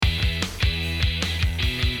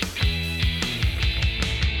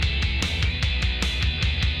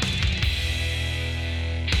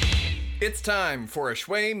It's time for a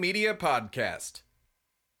Shui Media podcast.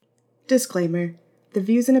 Disclaimer. The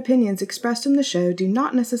views and opinions expressed in the show do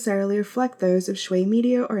not necessarily reflect those of Shui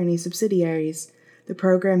Media or any subsidiaries. The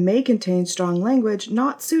program may contain strong language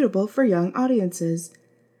not suitable for young audiences.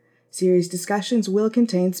 Series discussions will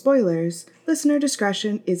contain spoilers. Listener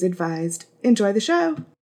discretion is advised. Enjoy the show!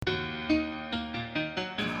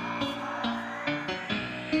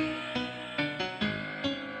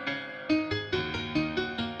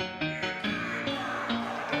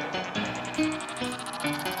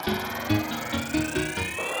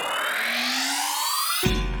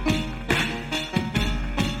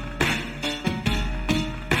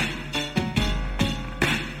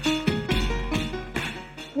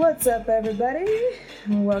 What's up, everybody?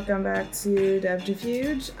 Welcome back to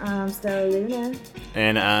Devtifuge. I'm Stella Luna.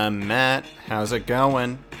 And I'm Matt. How's it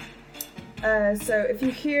going? So if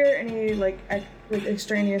you hear any like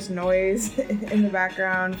extraneous noise in the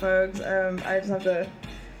background, folks, I just have to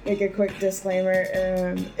make a quick disclaimer.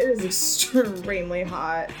 It is extremely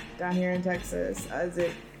hot down here in Texas, as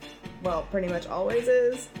it, well, pretty much always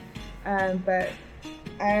is. But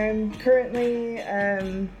I'm currently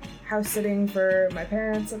house sitting for my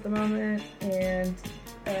parents at the moment, and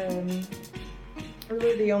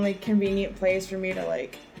really the only convenient place for me to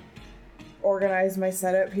like organize my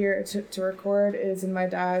setup here to record is in my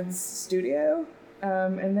dad's studio.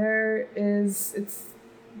 And it's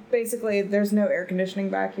basically, there's no air conditioning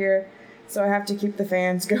back here, so I have to keep the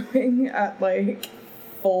fans going at like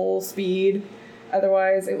full speed,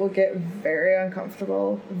 otherwise it will get very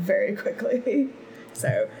uncomfortable very quickly.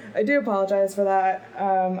 So I do apologize for that.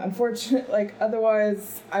 Unfortunately, like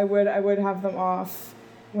otherwise I would have them off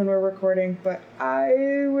when we're recording, but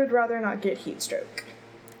I would rather not get heat stroke.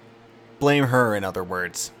 Blame her, in other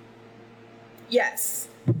words. Yes.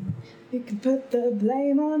 You can put the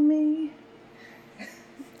blame on me.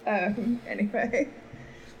 Anyway.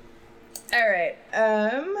 Alright,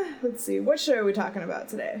 let's see. What show are we talking about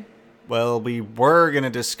today? Well, we were going to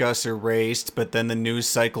discuss Erased, but then the news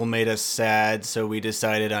cycle made us sad, so we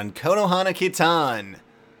decided on Konohana Kitan.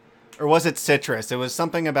 Or was it Citrus? It was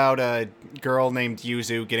something about a girl named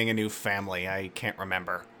Yuzu getting a new family. I can't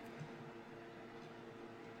remember.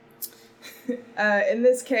 In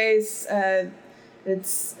this case,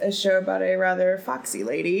 it's a show about a rather foxy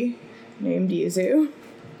lady named Yuzu.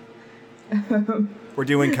 We're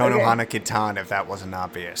doing Konohana Kitan, if that wasn't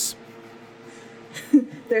obvious.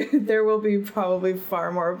 There will be probably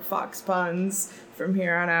far more fox puns from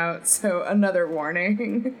here on out, so another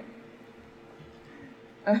warning.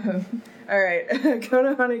 Alright,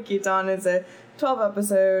 Konohana Kitan is a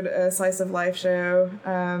 12-episode slice of life show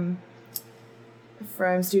from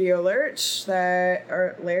Studio Lerche,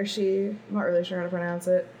 or Lerche, I'm not really sure how to pronounce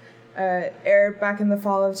it. Aired back in the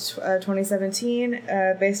fall of 2017,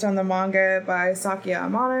 based on the manga by Sakuya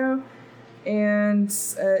Amano. And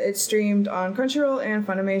it's streamed on Crunchyroll and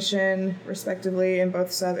Funimation, respectively, in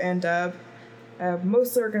both sub and dub.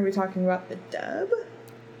 Mostly we're going to be talking about the dub.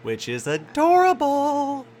 Which is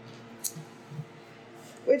adorable!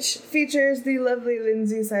 Which features the lovely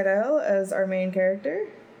Lindsay Seidel as our main character.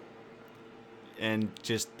 And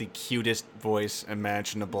just the cutest voice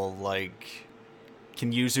imaginable, like...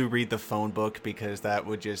 Can Yuzu read the phone book? Because that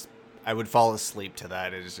would just... I would fall asleep to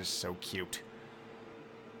that. It is just so cute.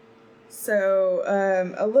 So,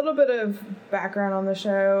 a little bit of background on the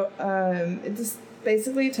show. It just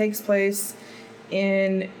basically takes place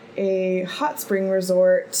in a hot spring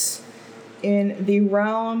resort in the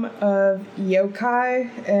realm of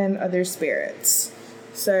yokai and other spirits.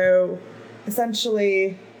 So,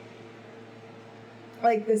 essentially,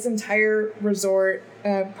 like, this entire resort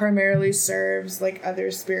primarily serves, like,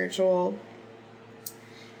 other spiritual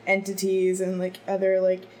entities and, like, other,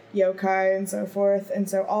 like, yokai and so forth, and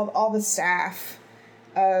so all the staff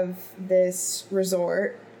of this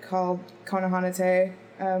resort called Konohana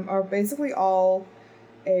are basically all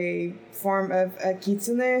a form of a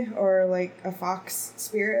kitsune, or like a fox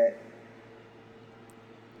spirit.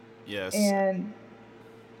 Yes. And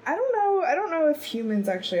I don't know if humans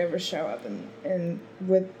actually ever show up in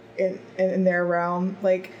their realm.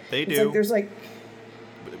 Like, they do. It's like there's like,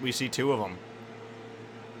 we see two of them.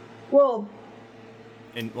 Well,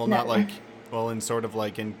 not like, well, in sort of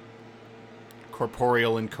like in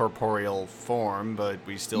incorporeal form, but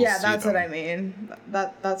we still see them. Yeah, that's what I mean.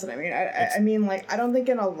 That's what I mean. I mean, like, I don't think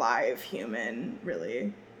an alive human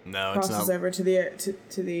really crosses over to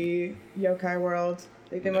the yokai world.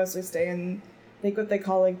 Like, they mostly stay in, like, what they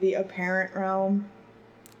call, like, the apparent realm.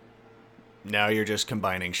 Now you're just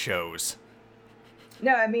combining shows.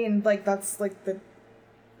 No, I mean, like, that's, like, the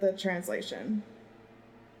translation.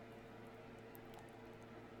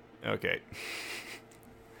 Okay.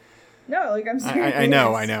 No, like, I'm serious. I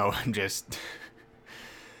know. I'm just...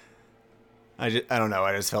 I don't know.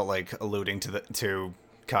 I just felt like alluding to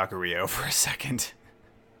Kakuryou for a second.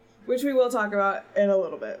 Which we will talk about in a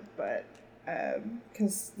little bit, but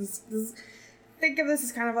because this think of this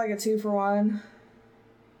as kind of like a 2-for-1,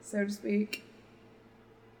 so to speak.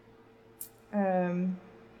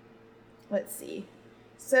 Let's see.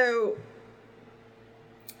 So,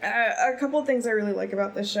 a couple of things I really like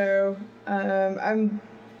about this show. Anybody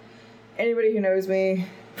who knows me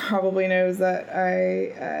probably knows that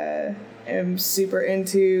I am super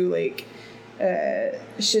into like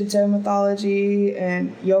Shinto mythology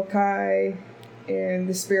and yokai and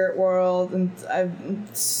the spirit world, and I'm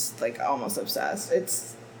like almost obsessed.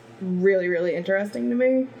 It's really, really interesting to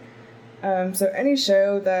me. So any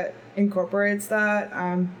show that incorporates that,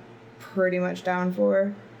 I'm pretty much down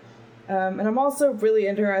for. And I'm also really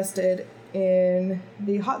interested in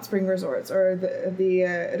the hot spring resorts, or the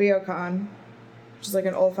ryokan, which is like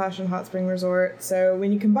an old-fashioned hot spring resort. So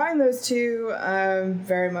when you combine those two, I'm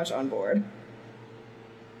very much on board.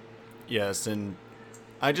 Yes, and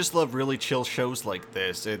I just love really chill shows like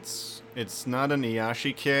this. It's not an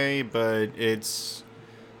Iyashikei, but it's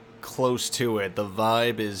close to it. The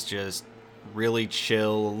vibe is just really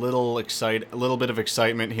chill, a little bit of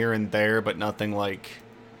excitement here and there, but nothing like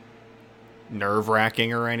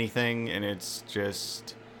nerve-wracking or anything. And it's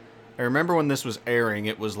just, I remember when this was airing,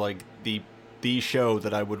 it was like the show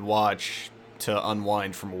that I would watch to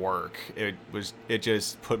unwind from work. It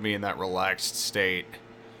just put me in that relaxed state.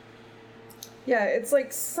 Yeah, it's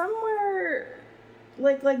like somewhere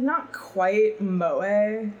like not quite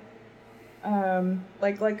moe.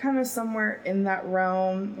 Like kind of somewhere in that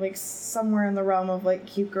realm, like somewhere in the realm of like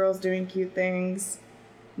cute girls doing cute things.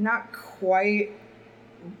 Not quite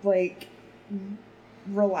like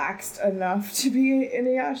relaxed enough to be in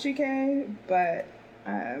Iyashikei, but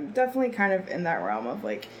definitely kind of in that realm of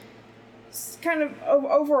like kind of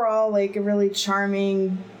overall like a really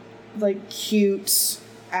charming, like cute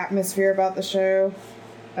atmosphere about the show.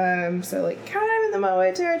 So like kind of in the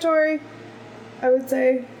moe territory, I would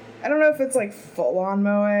say. I don't know if it's like full on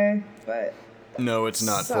moe, but no, it's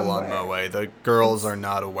not full on moe. The girls are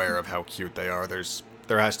not aware of how cute they are.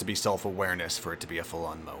 There has to be self-awareness for it to be a full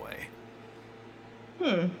on moe.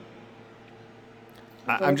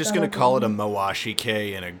 I'm just gonna call it a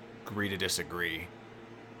moashikei and agree to disagree.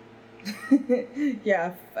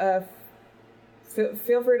 Yeah,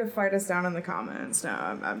 feel free to fight us down in the comments. No,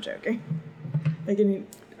 I'm joking. I can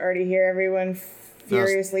already hear everyone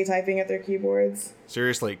furiously typing at their keyboards.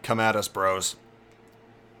 Seriously, come at us, bros.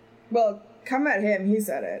 Well, come at him. He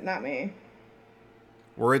said it, not me.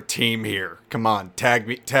 We're a team here. Come on, tag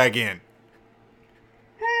in.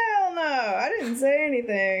 Hell no, I didn't say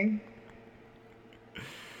anything.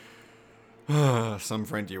 Some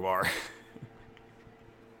friend you are.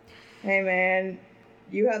 Hey man,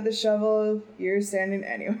 you had the shovel, you're standing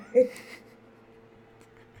anyway.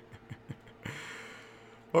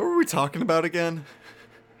 What were we talking about again?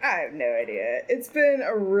 I have no idea. It's been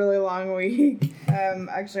a really long week.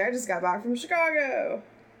 Actually, I just got back from Chicago.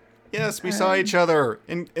 Yes, we saw each other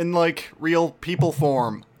in like real people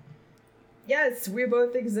form. Yes, we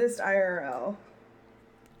both exist IRL.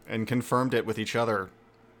 And confirmed it with each other.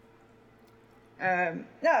 No,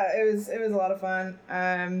 it was a lot of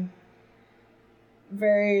fun.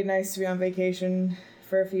 Very nice to be on vacation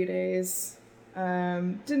for a few days.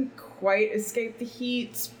 Didn't quite escape the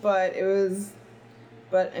heat, but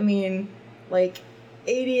I mean, like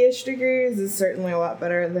 80-ish degrees is certainly a lot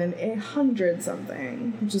better than 100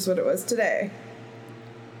 something, which is what it was today.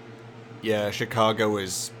 Yeah, Chicago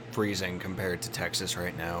is freezing compared to Texas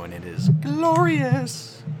right now, and it is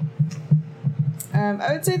glorious.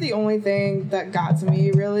 I would say the only thing that got to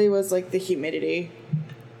me really was like the humidity.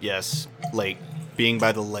 Yes, being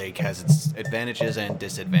by the lake has its advantages and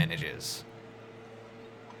disadvantages.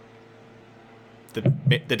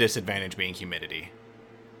 The disadvantage being humidity.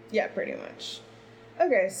 Yeah, pretty much.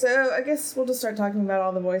 Okay, so I guess we'll just start talking about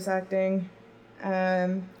all the voice acting.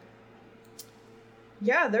 Yeah,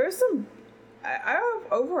 there was some...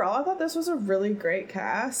 overall, I thought this was a really great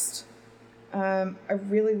cast. I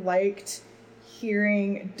really liked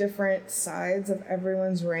hearing different sides of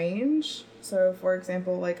everyone's range. So, for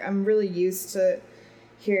example, like, I'm really used to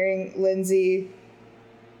hearing Lindsay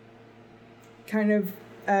kind of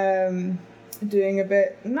doing a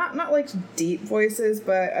bit, not like deep voices,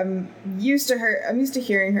 but I'm used to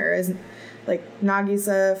hearing her as like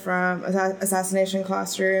Nagisa from Assassination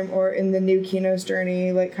Classroom, or in the new Kino's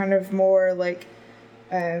Journey, like kind of more like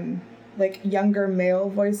younger male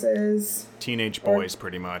voices. Teenage boys,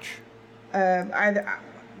 pretty much. Either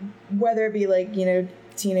whether it be like, you know,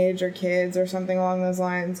 teenage or kids or something along those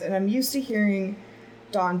lines. And I'm used to hearing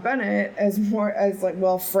Dawn Bennett as more as like,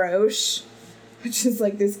 well, Frosh, which is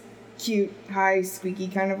like this cute, high, squeaky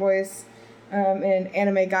kind of voice. And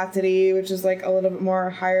Anime Gatari, which is like a little bit more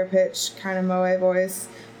higher pitched kind of moe voice.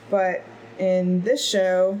 But in this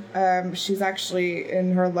show, she's actually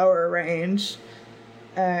in her lower range,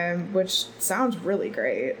 which sounds really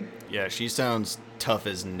great. Yeah, she sounds tough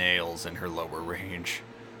as nails in her lower range.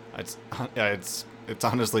 It's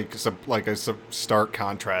honestly like a stark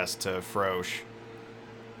contrast to Frosh.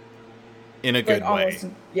 In a good way.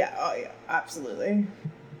 Yeah, oh yeah, absolutely.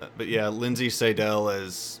 But yeah, Lindsay Seidel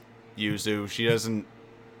as Yuzu,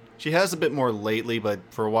 she has a bit more lately, but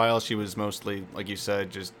for a while she was mostly, like you said,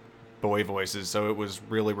 just boy voices, so it was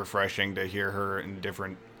really refreshing to hear her in a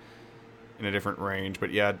different range.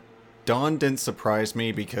 But yeah, Dawn didn't surprise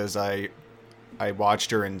me because I watched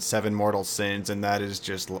her in Seven Mortal Sins, and that is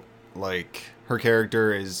just like her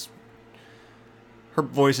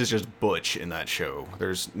voice is just butch in that show.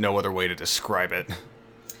 There's no other way to describe it.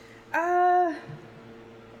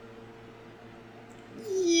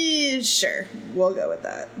 Yeah, sure. We'll go with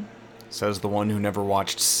that. Says the one who never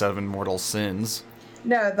watched Seven Mortal Sins.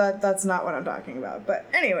 No, that's not what I'm talking about. But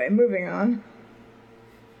anyway, moving on.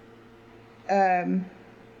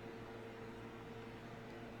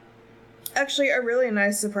 Actually, a really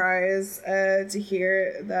nice surprise to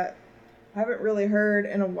hear that I haven't really heard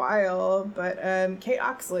in a while, but Kate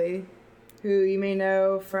Oxley, who you may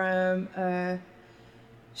know from...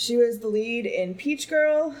 she was the lead in Peach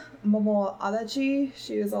Girl, Momo Adachi.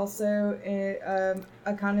 She was also in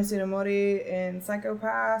Akane Tsunemori in Psycho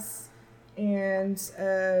Pass, and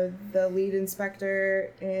the lead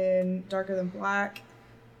inspector in Darker Than Black.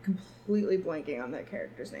 Completely blanking on that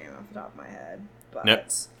character's name off the top of my head.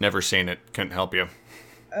 But never seen it. Couldn't help you.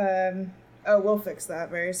 We'll fix that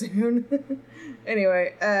very soon.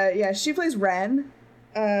 Anyway, yeah, she plays Ren.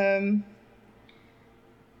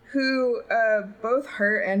 Who both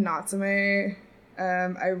her and Natsume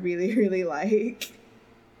I really, really like.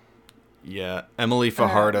 Yeah, Emily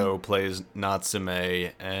Fajardo plays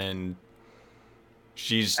Natsume, and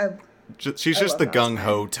she's just the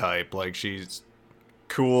gung-ho type. Like, she's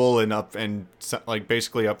cool and up and like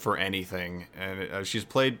basically up for anything. And she's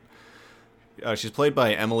played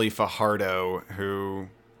by Emily Fajardo, who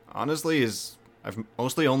honestly I've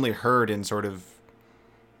mostly only heard in sort of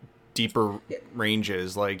deeper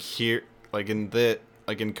ranges, like here, like in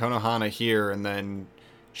Konohana here, and then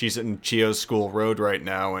she's in Chiyo's School Road right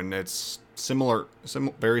now, and it's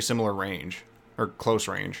very similar range, or close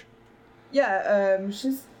range. Yeah,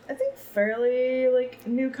 she's, I think, fairly like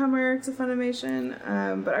newcomer to Funimation,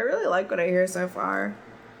 but I really like what I hear so far.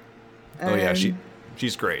 Oh yeah,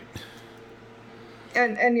 she's great.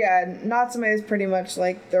 And yeah, Natsume is pretty much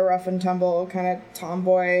like the rough and tumble kind of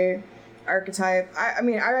tomboy archetype. I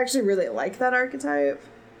mean, I actually really like that archetype.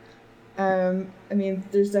 I mean,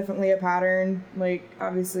 there's definitely a pattern, like,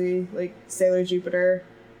 obviously, like, Sailor Jupiter,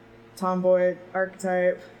 tomboy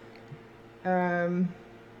archetype.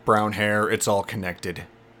 Brown hair, it's all connected.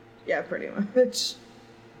 Yeah, pretty much.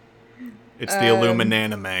 It's the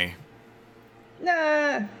Illuminanime.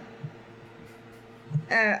 Nah.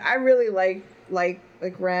 I really like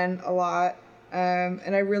Ren a lot.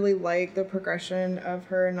 And I really like the progression of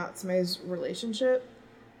her and Natsume's relationship.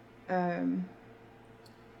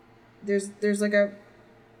 There's like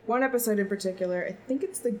one episode in particular, I think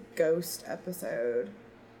it's the ghost episode,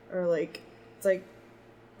 or like it's like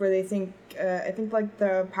where they think I think like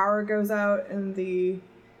the power goes out in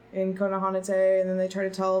Konohanate, and then they try to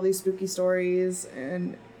tell all these spooky stories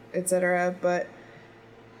and etc. But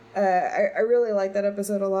I really like that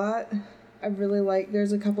episode a lot. I really like,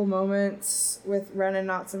 there's a couple moments with Ren and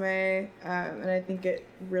Natsume, and I think it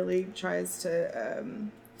really tries to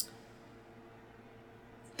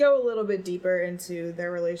go a little bit deeper into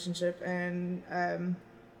their relationship and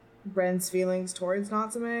Ren's feelings towards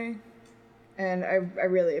Natsume. And I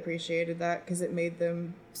really appreciated that because it made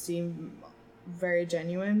them seem very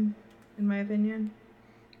genuine, in my opinion.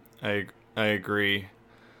 I agree.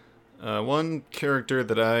 One character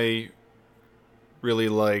that I really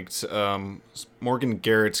liked, Morgan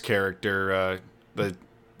Garrett's character,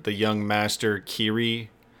 the young master Kiri.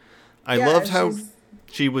 I loved how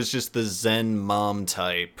she was just the Zen mom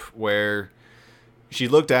type, where she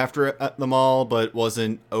looked after them all but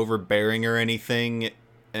wasn't overbearing or anything,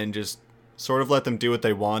 and just sort of let them do what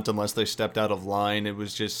they want unless they stepped out of line. It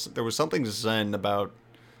was just, there was something Zen about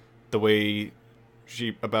the way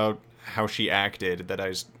about how she acted that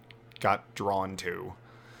I got drawn to.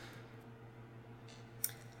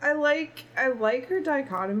 I like her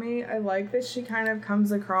dichotomy. I like that she kind of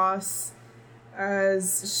comes across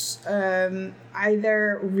as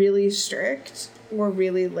either really strict or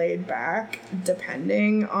really laid back,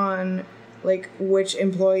 depending on like which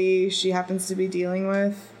employee she happens to be dealing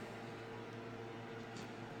with.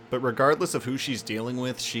 But regardless of who she's dealing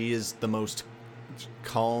with, she is the most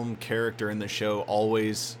calm character in the show,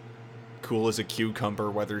 always cool as a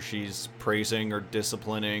cucumber, whether she's praising or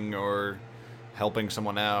disciplining or helping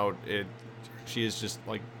someone out. She is just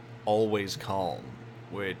like always calm,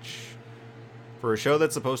 which for a show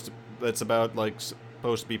that's supposed to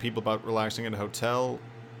be people about relaxing in a hotel,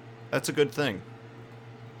 that's a good thing.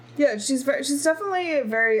 Yeah, she's definitely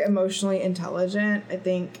very emotionally intelligent. I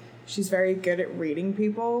think she's very good at reading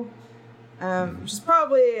people, which is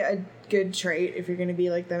probably a good trait if you're going to be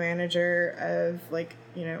like the manager of like,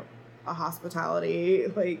 you know, a hospitality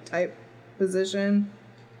like type position.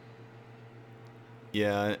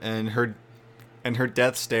 Yeah, and her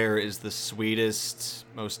death stare is the sweetest,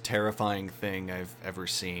 most terrifying thing I've ever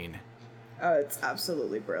seen. Oh, it's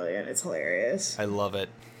absolutely brilliant. It's hilarious. I love it.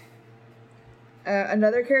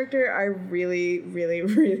 Another character I really, really,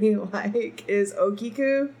 really like is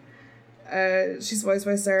Okiku. She's voiced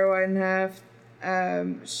by Sarah Widenheft.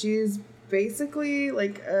 She's basically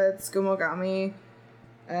like a Tsukimogami,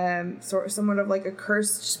 somewhat of like a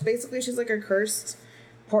cursed. Basically, she's like a cursed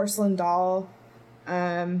porcelain doll,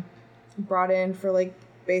 brought in for like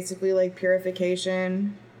basically like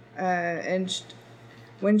purification. And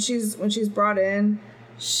when she's brought in,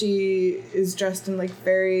 she is dressed in like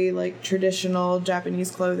very like traditional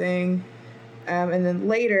Japanese clothing, and then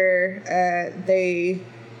later they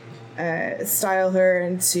style her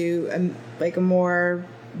into a more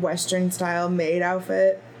Western style maid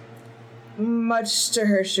outfit, much to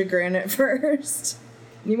her chagrin at first.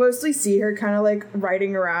 You mostly see her kind of like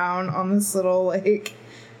riding around on this little like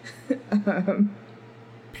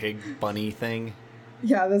pig bunny thing.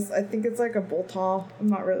 Yeah, I think it's like a bolton. I'm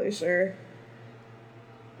not really sure.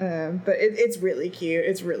 But it's really cute.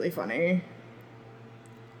 It's really funny.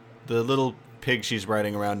 The little pig she's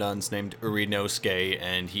riding around on is named Urinosuke,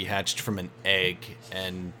 and he hatched from an egg.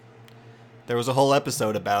 And there was a whole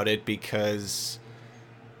episode about it because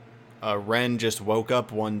Ren just woke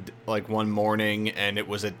up one morning and it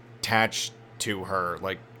was attached to her,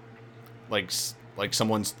 like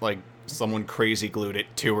someone crazy glued it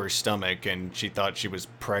to her stomach, and she thought she was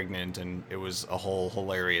pregnant, and it was a whole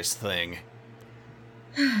hilarious thing.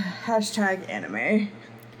 Hashtag anime.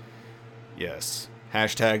 Yes.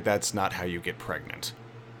 Hashtag that's not how you get pregnant.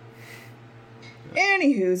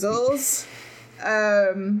 Anywhoozles.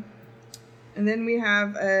 And then we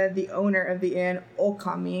have the owner of the inn,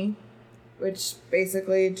 Okami, which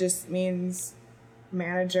basically just means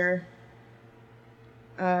manager.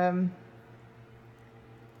 And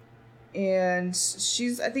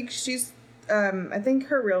I think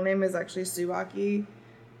her real name is actually Subaki.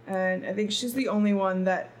 And I think she's the only one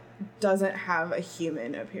that doesn't have a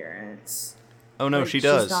human appearance. Oh no, like, she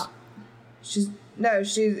does. She's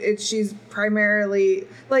primarily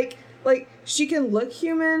like she can look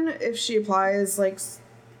human if she applies like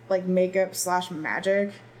makeup /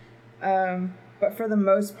 magic. But for the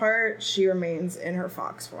most part, she remains in her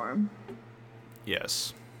fox form.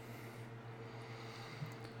 Yes.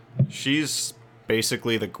 She's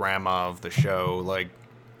basically the grandma of the show. Like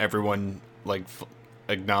everyone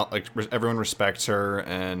everyone respects her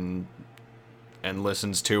and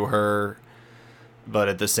listens to her, but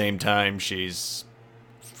at the same time she's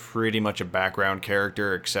pretty much a background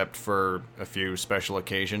character except for a few special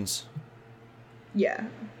occasions. Yeah.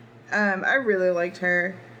 I really liked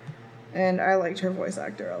her, and I liked her voice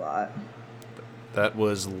actor a lot. That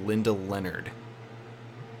was Linda Leonard.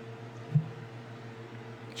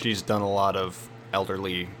 She's done a lot of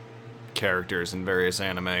elderly characters in various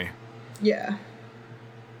anime. Yeah.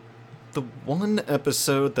 The one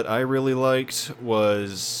episode that I really liked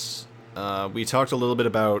was we talked a little bit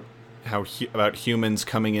about about humans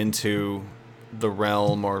coming into the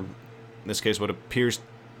realm, or in this case, what appear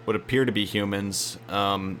to be humans.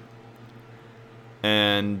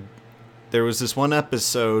 And there was this one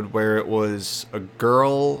episode where it was a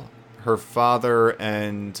girl, her father,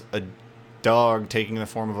 and a dog taking the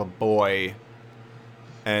form of a boy,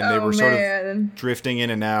 and they were sort of drifting in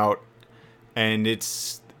and out, and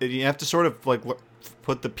you have to sort of like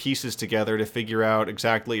put the pieces together to figure out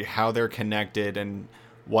exactly how they're connected and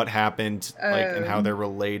what happened, and how they're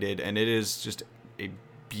related, and it is just a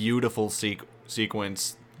beautiful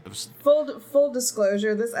sequence. Full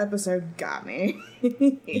disclosure, this episode got me.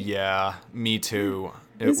 Yeah, me too.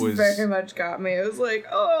 It was very much got me. It was like,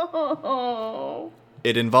 oh.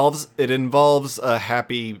 it involves a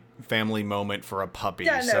happy family moment for a puppy.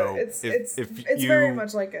 Yeah, no, so it's very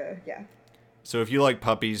much like a, yeah. So if you like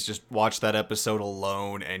puppies, just watch that episode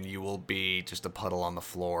alone and you will be just a puddle on the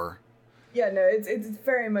floor. Yeah, no, it's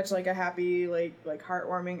very much like a happy, like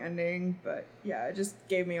heartwarming ending, but yeah, it just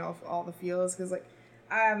gave me all the feels, because, like,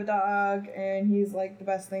 I have a dog, and he's, like, the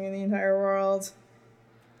best thing in the entire world,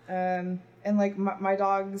 and, like, my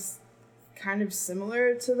dog's kind of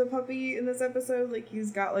similar to the puppy in this episode, like,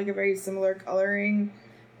 he's got, like, a very similar coloring,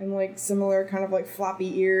 and, like, similar kind of, like,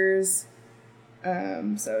 floppy ears,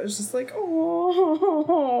 so it's just like,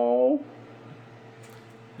 oh.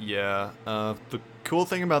 Yeah, the cool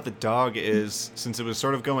thing about the dog is, since it was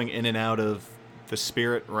sort of going in and out of the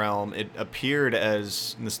spirit realm, it appeared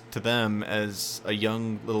to them as a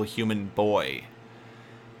young little human boy.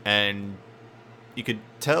 And you could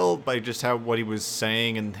tell by just what he was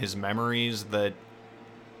saying and his memories that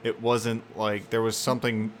it wasn't like there was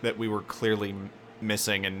something that we were clearly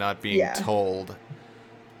missing and not being told.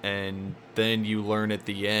 And then you learn at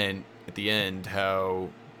the end that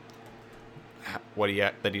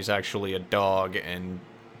he's actually a dog and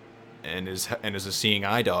is a seeing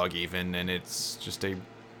eye dog even, and it's just a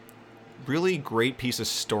really great piece of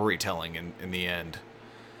storytelling in the end.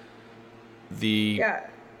 The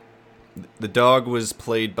dog was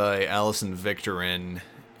played by Alison Victorin,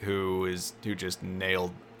 who just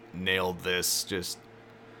nailed this, just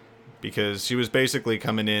because she was basically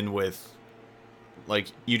coming in with, like,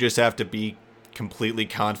 you just have to be completely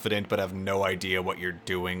confident but have no idea what you're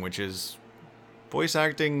doing, which is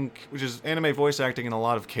anime voice acting in a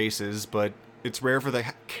lot of cases, but it's rare for the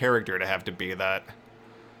character to have to be that.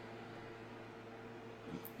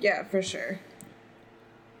 Yeah, for sure.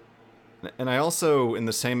 And I also, in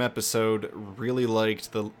the same episode, really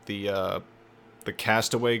liked the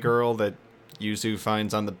castaway girl that Yuzu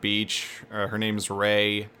finds on the beach. Her name's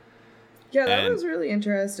Rei. Yeah, that was really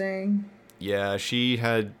interesting. Yeah,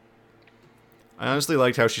 I honestly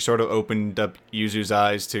liked how she sort of opened up Yuzu's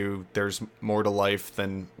eyes to there's more to life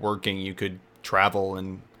than working. You could travel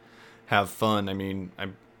and have fun. I mean,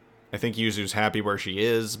 I think Yuzu's happy where she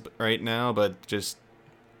is right now, but just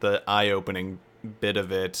the eye-opening bit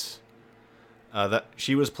of it. That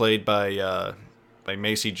she was played by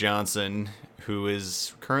Macy Johnson, who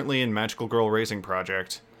is currently in Magical Girl Racing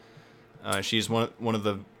Project. She's one of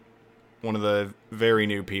the very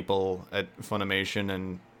new people at Funimation,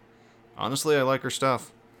 and honestly, I like her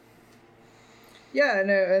stuff. Yeah,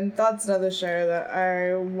 no, and that's another show that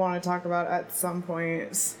I want to talk about at some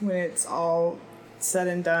point when it's all said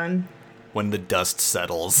and done. When the dust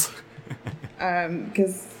settles.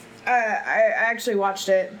 Because I actually watched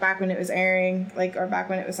it back when it was airing, or back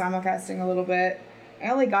when it was simulcasting a little bit. I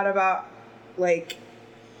only got about,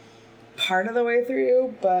 part of the way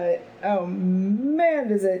through, but oh man,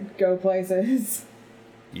 does it go places.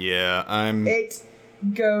 Yeah, It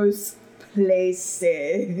goes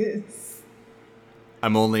places.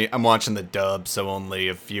 I'm watching the dub, so only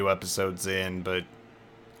a few episodes in, but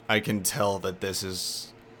I can tell that this is...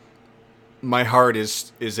 My heart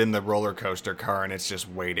is in the roller coaster car, and it's just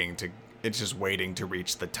waiting to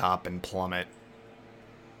reach the top and plummet.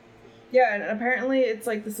 Yeah, and apparently it's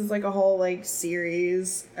this is a whole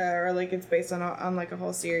series, or it's based on a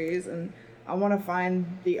whole series, and I want to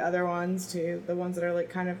find the other ones too, the ones that are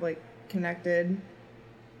kind of connected.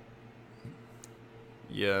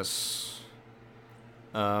 Yes.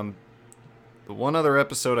 The one other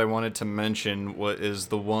episode I wanted to mention is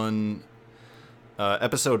the one,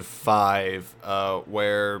 episode 5,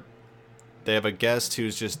 where they have a guest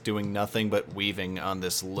who's just doing nothing but weaving on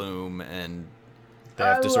this loom, and they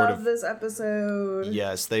have to love this episode.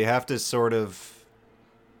 Yes, they have to sort of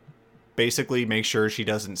basically make sure she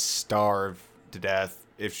doesn't starve to death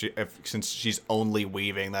since she's only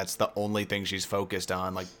weaving. That's the only thing she's focused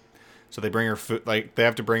on. So they bring her food, they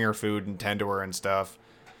have to bring her food and tend to her and stuff.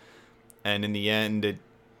 And in the end,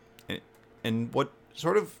 and what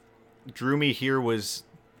sort of drew me here was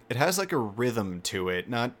it has a rhythm to it,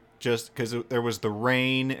 not just because there was the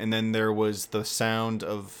rain and then there was the sound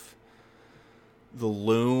of the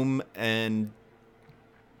loom and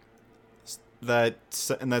that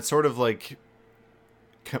sort of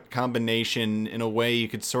combination. In a way, you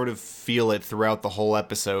could sort of feel it throughout the whole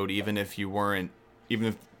episode, even if they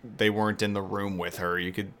weren't in the room with her.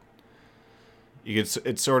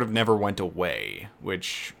 It sort of never went away,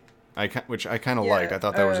 which I kind of liked. I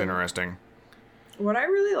thought that was interesting. What I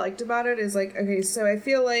really liked about it is okay, so I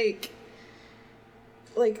feel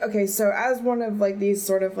okay, so as one of these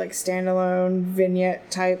sort of standalone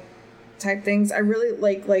vignette type things, I really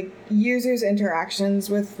like Yuzu's interactions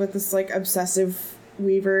with this obsessive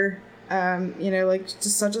weaver. Like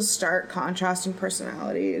just such a stark contrast in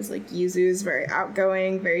personalities. Like Yuzu is very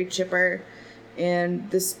outgoing, very chipper,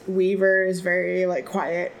 and this Weaver is very like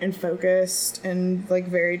quiet and focused and like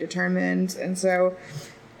very determined. And so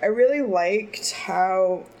I really liked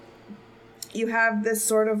how you have this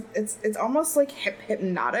sort of it's almost like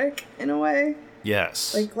hypnotic in a way.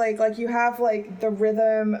 Yes. Like you have like the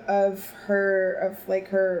rhythm of her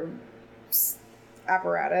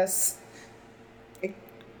apparatus.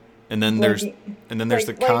 And then there's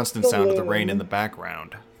the constant sound of the rain in the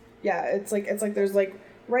background. Yeah, it's like there's like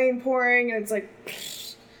rain pouring and it's like,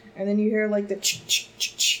 and then you hear like the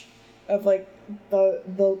ch of like the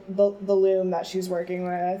loom that she's working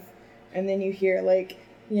with, and then you hear like,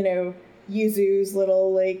 you know, Yuzu's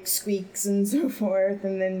little like squeaks and so forth,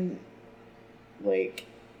 and then like,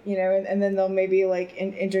 you know, and then they'll maybe like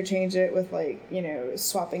interchange it with like, you know,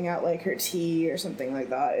 swapping out like her tea or something like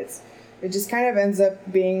that. It just kind of ends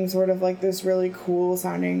up being sort of like this really cool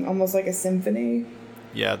sounding, almost like a symphony.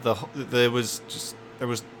 Yeah, there was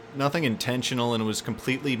nothing intentional and it was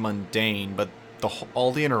completely mundane, but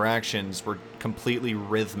all the interactions were completely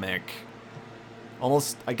rhythmic.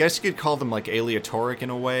 Almost, I guess you could call them like aleatoric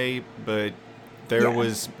in a way, but there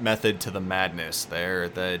was method to the madness there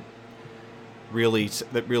that really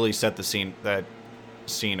set that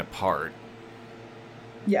scene apart.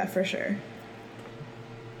 Yeah, for sure.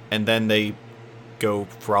 And then they go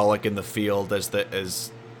frolic in the field as the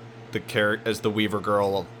Weaver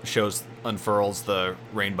girl unfurls the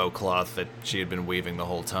rainbow cloth that she had been weaving the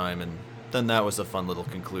whole time, and then that was a fun little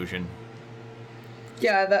conclusion.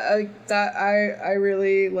 Yeah, I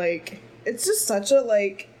really like. It's just such a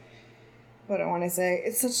like, what I want to say.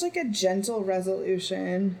 It's such like a gentle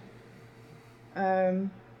resolution. You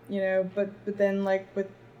know, but then like with,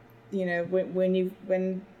 you know,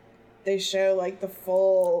 when they show like the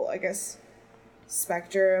full, I guess,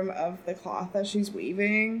 spectrum of the cloth that she's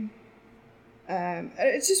weaving.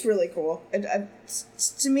 It's just really cool.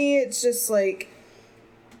 To me, it's just like,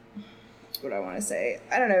 what I want to say.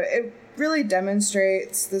 I don't know. It really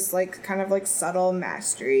demonstrates this like kind of like subtle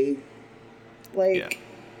mastery, like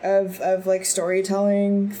of like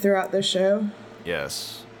storytelling throughout the show.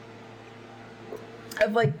 Yes.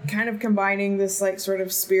 Of like kind of combining this like sort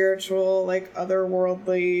of spiritual, like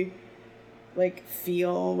otherworldly, like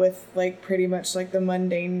feel with like pretty much like the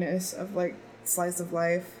mundaneness of like slice of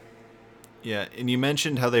life. Yeah, and you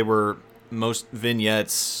mentioned how they were most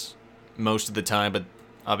vignettes most of the time, but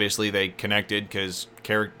obviously they connected because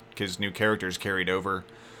new characters carried over.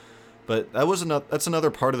 But that's another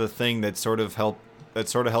part of the thing that sort of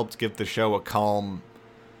helped give the show a calm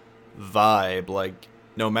vibe. Like,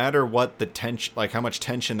 no matter what the tension, like how much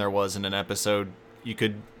tension there was in an episode,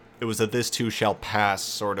 it was a this too shall pass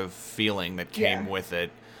sort of feeling that came with it.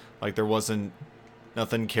 Like there wasn't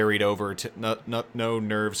nothing carried over to no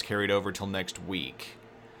nerves carried over till next week,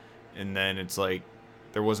 and then it's like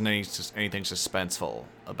there wasn't anything suspenseful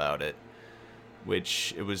about it,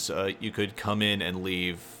 which it was you could come in and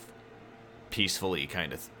leave peacefully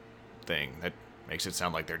kind of thing. That makes it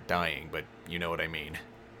sound like they're dying, but you know what I mean.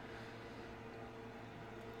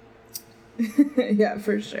 Yeah,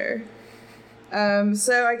 for sure.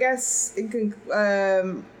 So I guess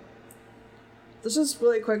let's just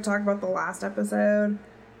really quick talk about the last episode.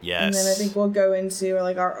 Yes. And then I think we'll go into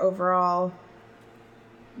like our overall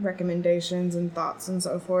recommendations and thoughts and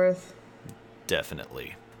so forth.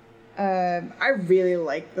 Definitely. I really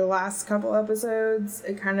like the last couple episodes.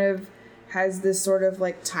 It kind of has this sort of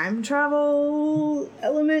like time travel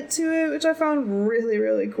element to it, which I found really,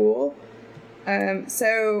 really cool.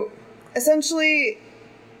 So essentially,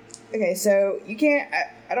 okay, so you can't,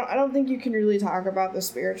 I don't think you can really talk about the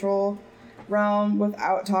spiritual realm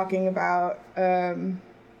without talking about the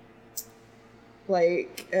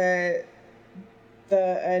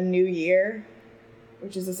new year,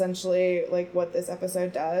 which is essentially like what this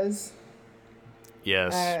episode does.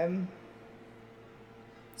 Yes.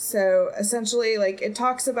 So essentially, like, it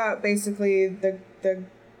talks about basically the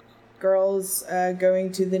girls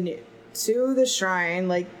going to the shrine,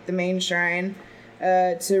 like the main shrine,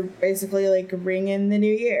 to basically like ring in the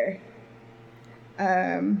new year.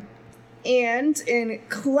 And in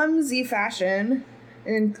clumsy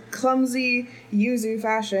Yuzu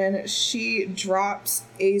fashion, she drops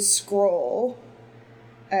a scroll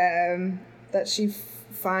that she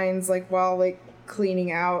finds like while like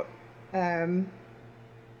cleaning out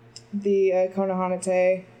the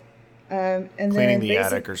Konohana-te, and cleaning the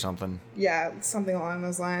attic or something. Yeah, something along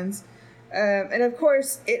those lines. And of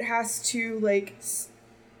course, it has to like,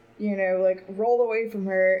 you know, like roll away from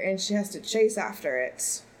her, and she has to chase after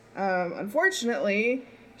it. Unfortunately,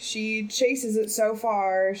 she chases it so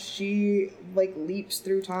far, she, like, leaps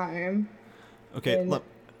through time. Okay, look,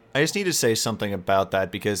 I just need to say something about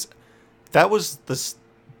that, because that was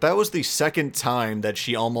the second time that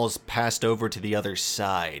she almost passed over to the other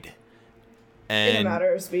side. And, in a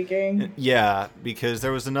matter of speaking. Yeah, because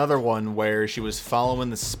there was another one where she was following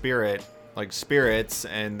the spirits,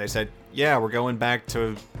 and they said, yeah, we're going back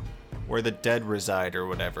to where the dead reside or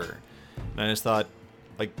whatever. And I just thought,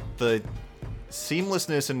 like, the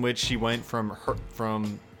seamlessness in which she went from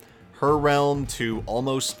her realm to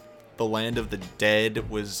almost the land of the dead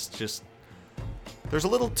was just... There's a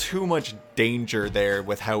little too much danger there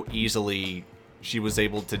with how easily she was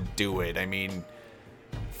able to do it. I mean,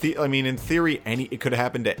 in theory, it could have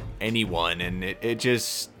happened to anyone, and it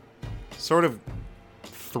just sort of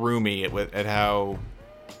threw me at how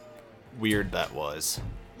weird that was.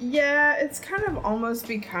 Yeah, it's kind of almost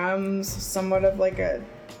becomes somewhat of like a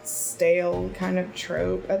stale kind of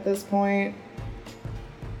trope at this point.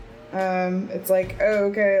 It's like, oh,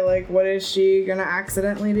 okay, like, what is she gonna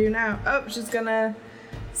accidentally do now? Oh, she's gonna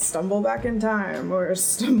stumble back in time, or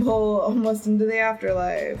stumble almost into the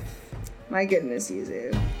afterlife. My goodness,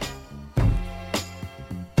 Yuzu.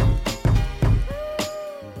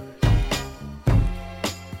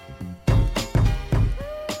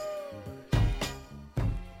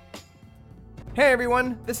 Hey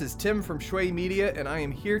everyone, this is Tim from Shui Media, and I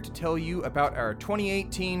am here to tell you about our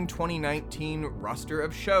 2018-2019 roster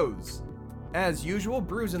of shows. As usual,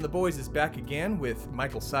 Brews and the Boys is back again with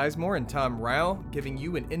Michael Sizemore and Tom Ryle, giving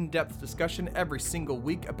you an in-depth discussion every single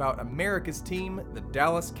week about America's team, the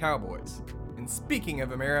Dallas Cowboys. And speaking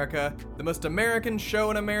of America, the most American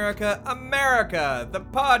show in America, America, the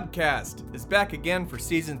podcast, is back again for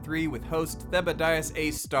Season 3 with host Thebadias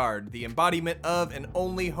A. Stard, the embodiment of and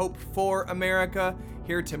only hope for America,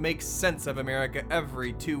 here to make sense of America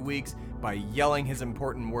every 2 weeks by yelling his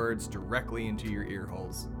important words directly into your ear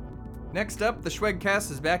holes. Next up, the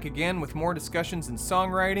Schwegcast is back again with more discussions in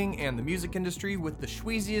songwriting and the music industry with the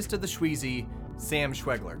schweeziest of the schweezy, Sam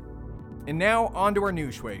Schwegler. And now, on to our new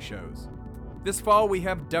Shway shows. This fall, we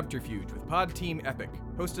have Dubterfuge with Pod Team Epic,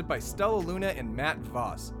 hosted by Stella Luna and Matt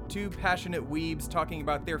Voss, two passionate weebs talking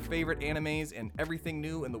about their favorite animes and everything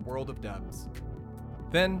new in the world of dubs.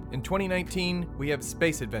 Then, in 2019, we have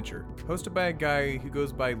Space Adventure, hosted by a guy who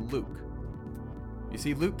goes by Luke. You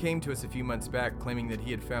see, Luke came to us a few months back claiming that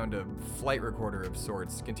he had found a flight recorder of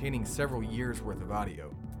sorts containing several years' worth of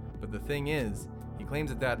audio. But the thing is, he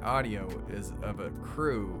claims that audio is of a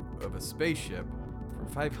crew of a spaceship from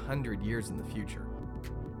 500 years in the future.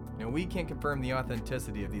 Now, we can't confirm the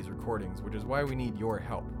authenticity of these recordings, which is why we need your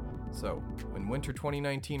help. So, when winter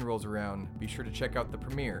 2019 rolls around, be sure to check out the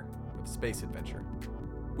premiere of Space Adventure.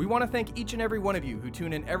 We want to thank each and every one of you who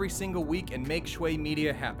tune in every single week and make Shway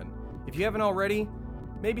Media happen. If you haven't already,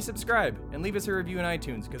 maybe subscribe and leave us a review in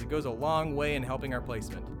iTunes, because it goes a long way in helping our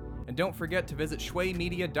placement. And don't forget to visit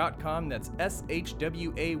shwaymedia.com, that's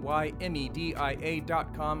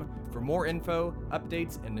SHWAYMEDIA.com, for more info,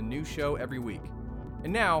 updates, and a new show every week.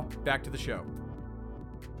 And now, back to the show.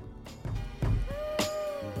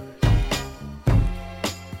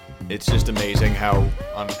 It's just amazing how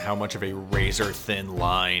much of a razor-thin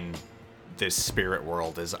line this spirit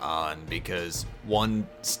world is on, because one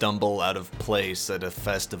stumble out of place at a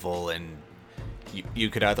festival and you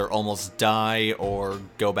could either almost die or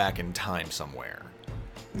go back in time somewhere.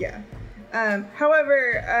 Yeah.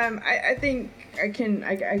 However, I think I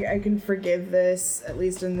can forgive this, at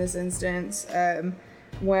least in this instance,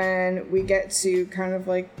 when we get to kind of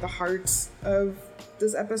like the heart of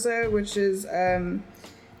this episode, which is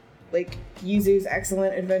like Yuzu's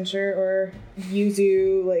excellent adventure, or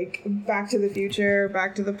Yuzu like Back to the Future,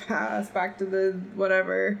 Back to the Past, Back to the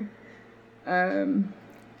whatever.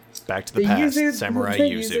 Back to the Past, Samurai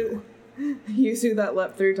Yuzu. Yuzu that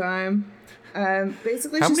leapt through time.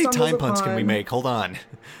 Basically, how she many time punts upon... can we make? Hold on.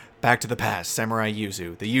 Back to the Past, Samurai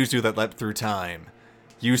Yuzu, the Yuzu that leapt through time,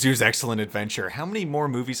 Yuzu's excellent adventure. How many more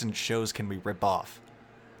movies and shows can we rip off?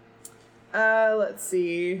 Let's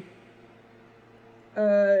see.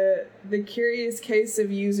 The Curious Case of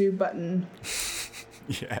Yuzu Button.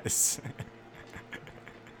 Yes.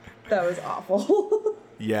 That was awful.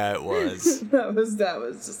 Yeah, it was. that was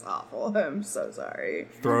just awful. I'm so sorry.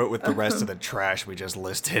 Throw it with the rest of the trash we just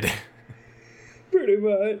listed. Pretty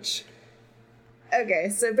much. Okay,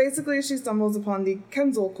 so basically she stumbles upon the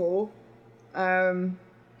Kenzulkul,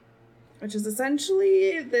 which is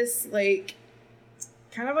essentially this, like,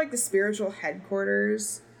 kind of like the spiritual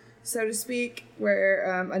headquarters, so to speak, where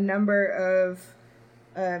a number of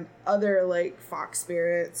other, like, fox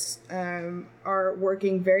spirits are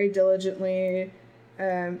working very diligently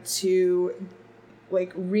to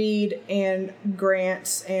like read and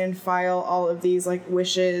grant and file all of these like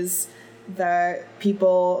wishes that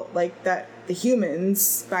people like that the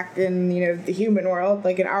humans back in the human world,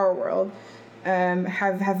 like in our world,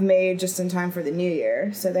 have made just in time for the new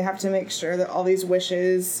year. So they have to make sure that all these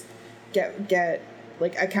wishes get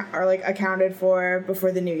like accounted for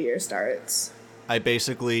before the new year starts. I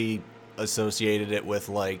basically associated it with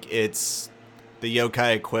like it's the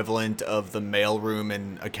yokai equivalent of the mailroom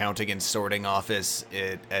and accounting and sorting office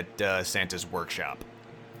at Santa's workshop.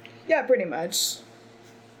 Yeah, pretty much.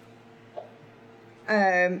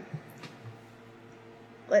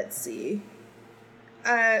 Let's see.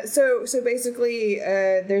 So basically,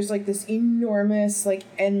 there's like this enormous, like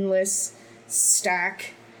endless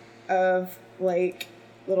stack of like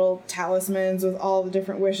little talismans with all the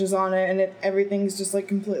different wishes on it, and everything's just like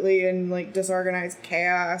completely in like disorganized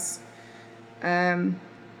chaos. And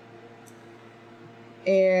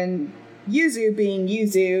Yuzu, being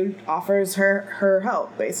Yuzu, offers her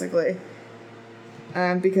help basically.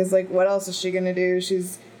 Because like what else is she gonna do?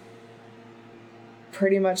 She's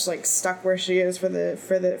pretty much like stuck where she is for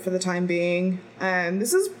the time being.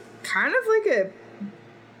 This is kind of like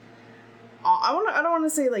I don't want to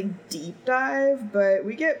say like deep dive, but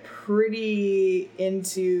we get pretty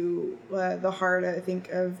into the heart, I think,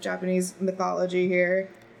 of Japanese mythology here.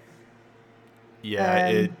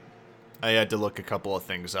 Yeah, I had to look a couple of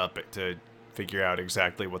things up to figure out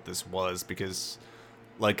exactly what this was because,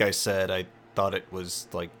 like I said, I thought it was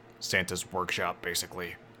like Santa's workshop,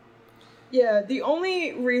 basically. Yeah, the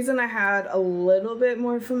only reason I had a little bit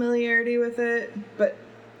more familiarity with it,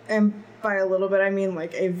 and by a little bit I mean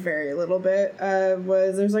like a very little bit,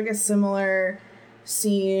 was there's like a similar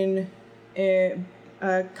scene in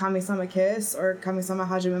Kami-sama Kiss or Kami-sama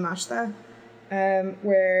Hajime Mashita,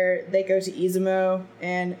 where they go to Izumo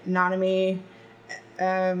and Nanami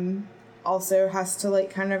also has to like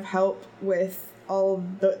kind of help with all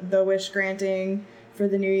the wish granting for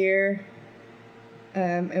the new year,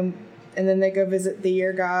 and then they go visit the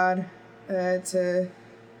year god to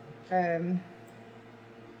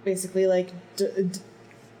basically like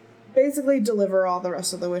basically deliver all the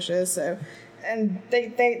rest of the wishes. So, and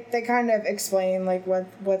they kind of explain like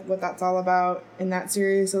what that's all about in that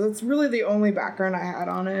series. So that's really the only background I had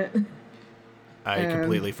on it. I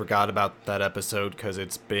completely forgot about that episode because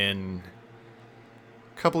it's been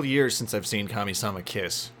a couple of years since I've seen Kami-sama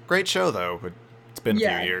Kiss. Great show though, but it's been a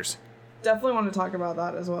few years. Definitely want to talk about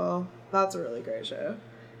that as well. That's a really great show.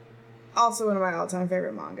 Also one of my all-time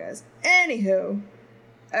favorite mangas. Anywho,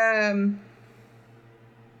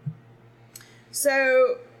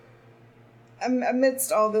 so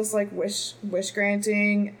amidst all this like wish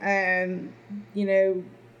granting, Yuzu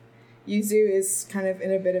is kind of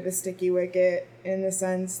in a bit of a sticky wicket in the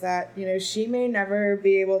sense that she may never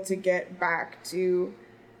be able to get back to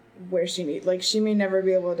where she needs. Like she may never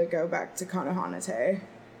be able to go back to Konohanaté.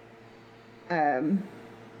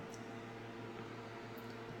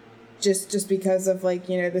 Just because of like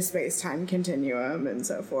the space-time continuum and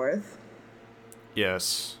so forth.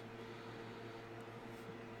 Yes.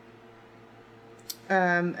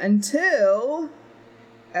 Until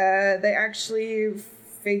they actually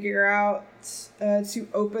figure out to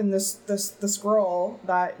open the scroll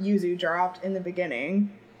that Yuzu dropped in the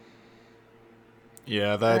beginning.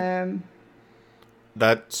 Yeah,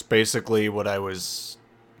 that's basically what I was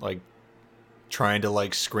like trying to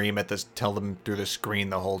like scream at this, tell them through the screen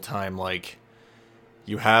the whole time, like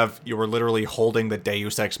you were literally holding the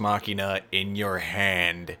Deus Ex Machina in your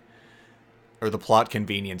hand, or the plot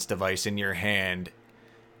convenience device in your hand.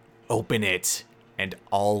 Open it and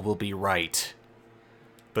all will be right.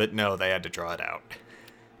 But no, they had to draw it out.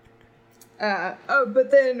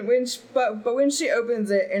 But then when she opens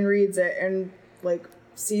it and reads it and like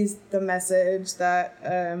sees the message that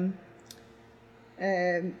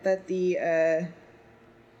that the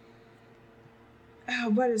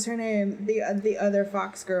what is her name? The other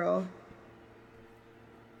fox girl.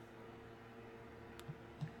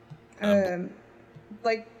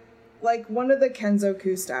 Like one of the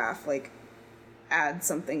Kenzoku staff like add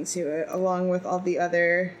something to it along with all the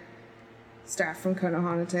other staff from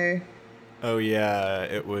Konohanaté. Oh yeah,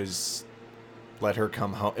 it was let her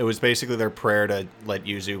come home. It was basically their prayer to let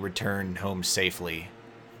Yuzu return home safely.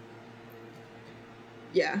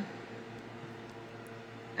 Yeah.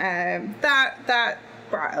 That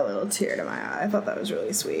brought a little tear to my eye. I thought that was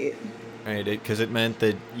really sweet. Right, because it meant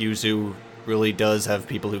that Yuzu really does have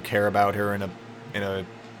people who care about her in a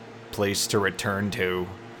place to return to.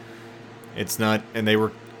 It's not, and they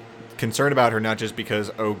were concerned about her not just because,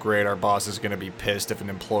 oh great, our boss is going to be pissed if an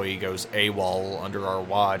employee goes AWOL under our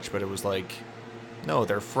watch, but it was like, No,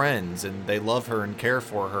 they're friends, and they love her and care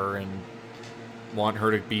for her and want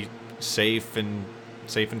her to be safe and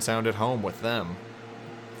sound at home with them.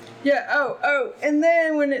 Yeah, oh, and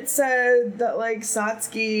then when it said that, like,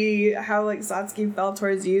 Satsuki, how, like, Satsuki felt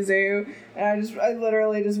towards Yuzu, and I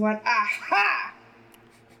literally just went, aha!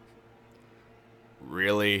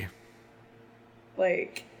 Really?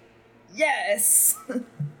 Like, yes!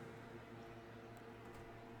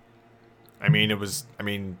 I mean, it was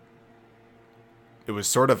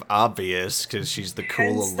sort of obvious, because she's the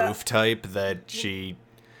cool, aloof type, that she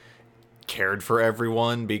cared for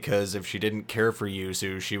everyone, because if she didn't care for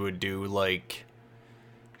Yuzu, she would do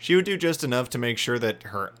just enough to make sure that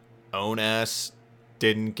her own ass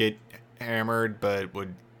didn't get hammered, but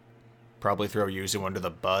would probably throw Yuzu under the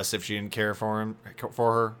bus if she didn't care for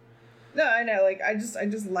her. No, I know, like, I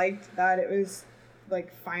just liked that it was,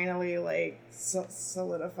 like, finally, like,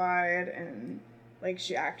 solidified, and, like,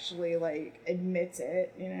 she actually, like, admits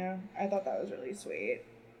it, you know? I thought that was really sweet.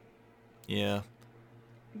 Yeah.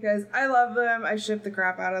 Because I love them, I ship the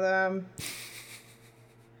crap out of them.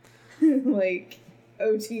 Like,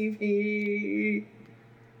 OTP.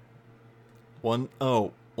 One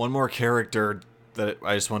more character that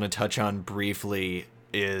I just want to touch on briefly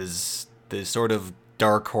is the sort of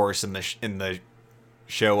dark horse in the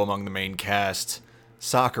show among the main cast,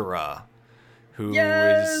 Sakura, who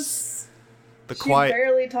is the quiet. She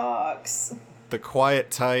barely talks. The quiet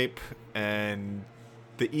type and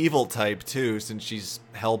the evil type too, since she's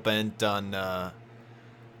hell-bent on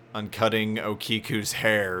cutting Okiku's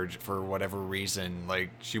hair for whatever reason.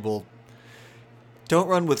 Like, she will... Don't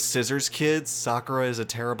run with scissors, kids. Sakura is a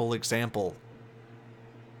terrible example.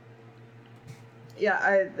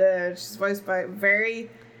 Yeah, she's voiced by...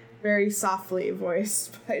 Very, very softly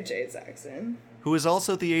voiced by Jade Saxon. Who is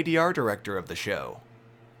also the ADR director of the show.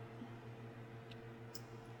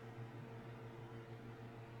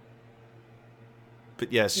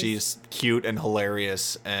 But yes, she's cute and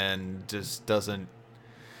hilarious, and just doesn't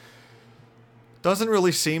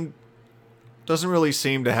really seem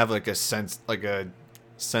to have like a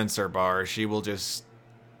censor bar. She will just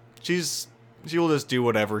do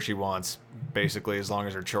whatever she wants, basically, as long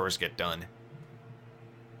as her chores get done.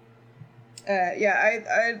 Yeah,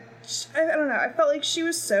 I don't know. I felt like she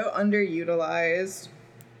was so underutilized.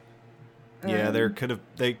 Yeah, they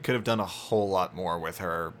could have done a whole lot more with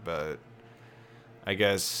her, but I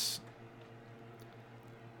guess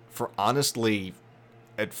honestly,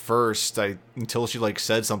 at first, until she like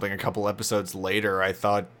said something a couple episodes later, I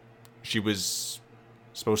thought she was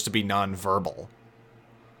supposed to be nonverbal.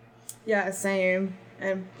 Yeah, same.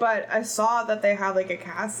 But I saw that they had like a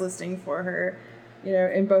cast listing for her, you know,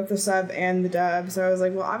 in both the sub and the dub. So I was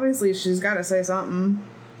like, well, obviously she's got to say something.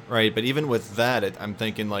 Right, but even with that, I'm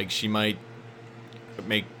thinking like she might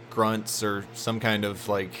make grunts or some kind of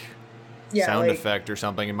like sound like effect or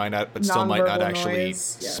something, and still might not actually noise.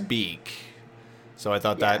 speak. So I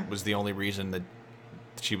thought that was the only reason that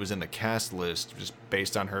she was in the cast list, just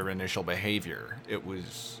based on her initial behavior. It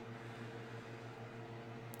was...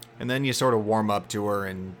 And then you sort of warm up to her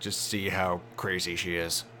and just see how crazy she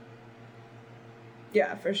is.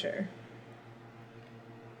 Yeah, for sure.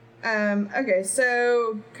 Okay,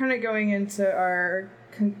 so kind of going into our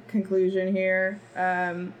conclusion here.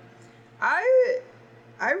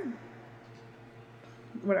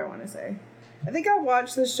 What do I want to say? I think I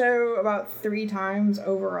watched the show about 3 times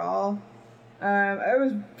overall. I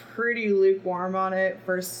was pretty lukewarm on it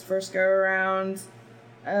first go around.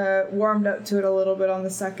 Warmed up to it a little bit on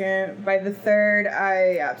the second. By the third,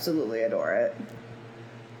 I absolutely adore it.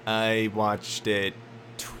 I watched it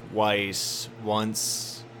twice.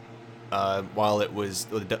 Once while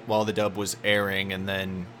the dub was airing, and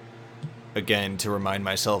then again to remind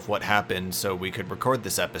myself what happened so we could record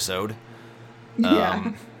this episode.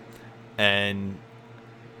 Yeah. And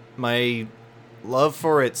my love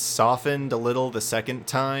for it softened a little the second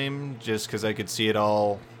time, just because I could see it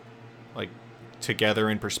all like together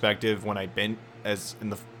in perspective when when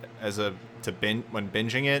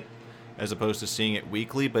binging it, as opposed to seeing it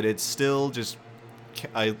weekly. But it's still just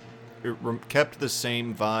it kept the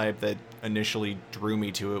same vibe that initially drew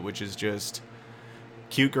me to it, which is just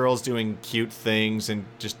cute girls doing cute things and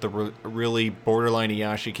just the really borderline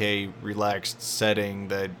Iyashikei relaxed setting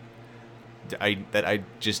that I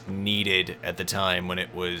just needed at the time when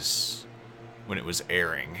it was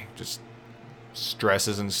airing. Just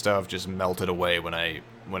stresses and stuff just melted away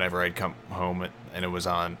whenever I'd come home and it was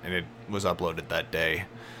on and it was uploaded that day.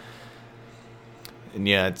 And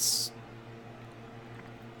yeah, it's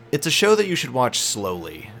a show that you should watch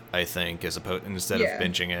slowly, I think, instead of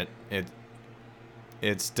binging it.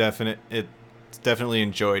 It's definite. It's definitely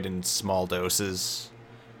enjoyed in small doses,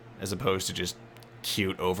 as opposed to just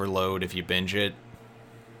cute overload if you binge it.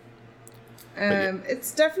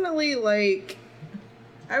 It's definitely like,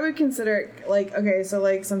 I would consider it like, okay, so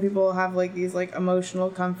like some people have like these like emotional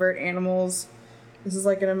comfort animals. This is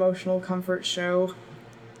like an emotional comfort show.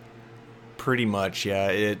 Pretty much, yeah.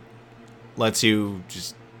 It lets you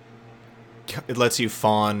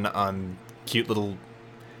fawn on cute little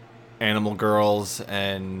animal girls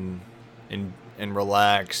and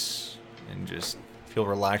relax and just feel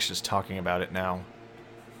relaxed just talking about it now.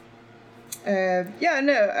 I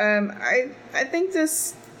think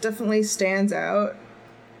this definitely stands out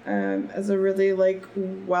as a really like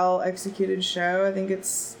well executed show. I think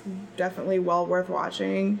it's definitely well worth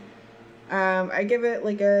watching. I give it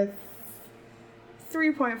like a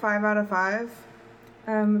 3.5 out of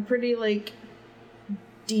 5. Pretty like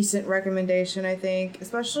decent recommendation, I think,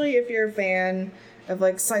 especially if you're a fan of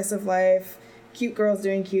like slice of life, cute girls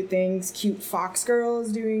doing cute things, cute fox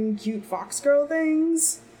girls doing cute fox girl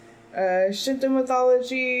things, Shinto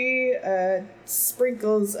mythology,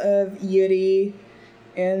 sprinkles of yuri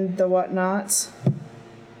and the whatnot,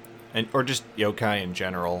 Or just yokai in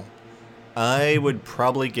general. I would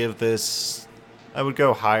probably give this, I would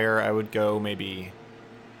go higher. I would go maybe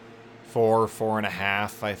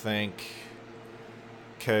 4.5, I think,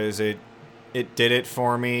 because it did it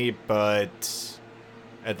for me, but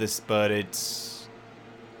it's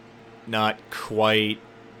not quite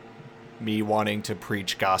me wanting to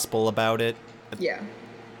preach gospel about it. Yeah.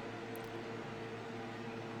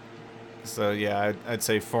 So yeah, I'd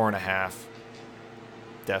say 4.5.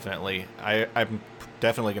 Definitely. I'm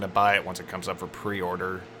definitely gonna buy it once it comes up for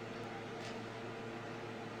pre-order.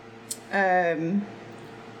 I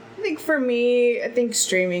think for me, I think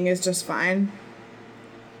streaming is just fine.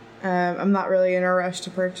 I'm not really in a rush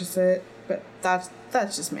to purchase it, but that's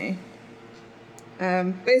just me.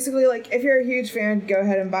 Basically, like, if you're a huge fan, go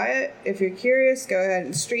ahead and buy it. If you're curious, go ahead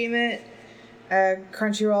and stream it.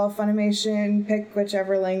 Crunchyroll, Funimation, pick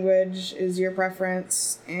whichever language is your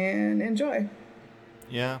preference and enjoy.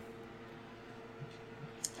 Yeah.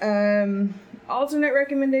 Alternate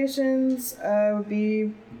recommendations would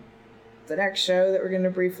be the next show that we're going to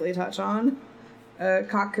briefly touch on.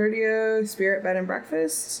 Kakuryou Spirit Bed and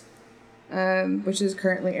Breakfast, which is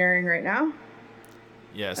currently airing right now.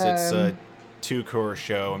 Yes, it's a 2-cour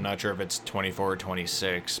show. I'm not sure if it's 24 or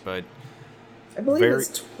 26, but I believe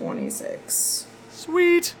it's 26.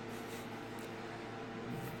 Sweet.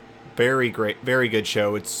 Very great, very good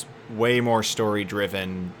show. It's way more story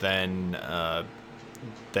driven than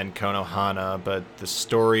Konohana, but the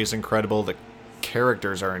story is incredible. The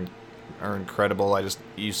characters are incredible.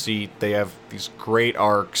 You see they have these great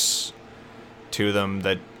arcs to them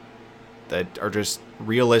that are just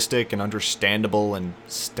realistic and understandable and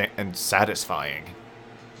satisfying.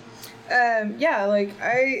 It's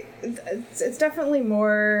definitely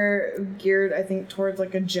more geared, I think, towards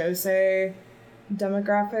like a josei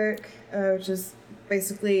demographic, which is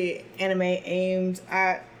basically anime aimed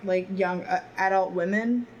at like young adult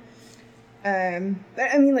women. I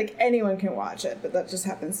mean, like, anyone can watch it, but that just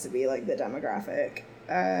happens to be like the demographic.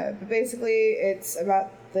 But basically, it's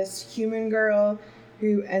about this human girl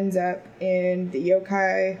who ends up in the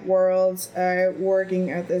yokai world, working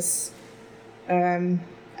at this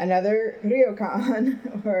another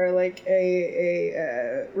ryokan, or like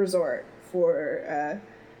a resort for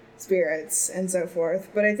spirits and so forth.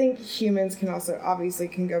 But I think humans can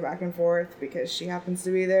go back and forth because she happens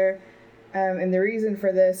to be there. And the reason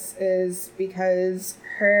for this is because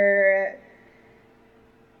her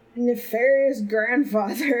nefarious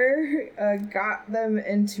grandfather got them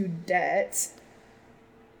into debt,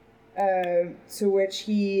 to which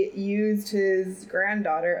he used his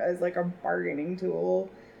granddaughter as like a bargaining tool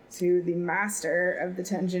to the master of the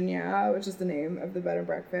Tenjinya, which is the name of the bed and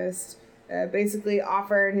breakfast. Basically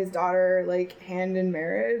offered his daughter like hand in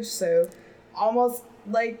marriage, so almost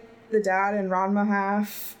like the dad in Ranma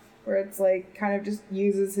half, where it's like kind of just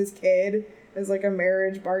uses his kid as like a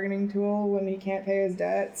marriage bargaining tool when he can't pay his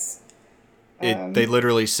debts. They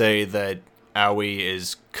literally say that Aoi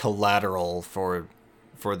is collateral for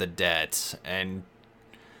the debt, and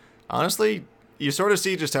honestly, you sort of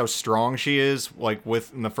see just how strong she is, like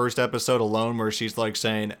in the first episode alone, where she's like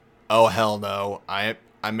saying, "Oh hell no, I'm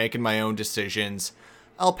making my own decisions.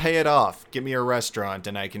 I'll pay it off. Give me a restaurant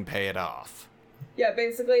and I can pay it off." Yeah,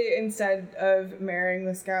 basically, instead of marrying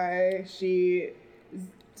this guy, she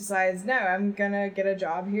decides, no, I'm gonna get a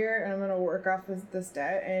job here and I'm gonna work off this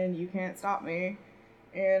debt and you can't stop me.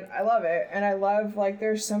 And I love it. And I love, like,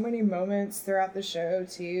 there's so many moments throughout the show,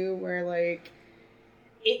 too, where, like,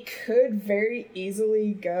 it could very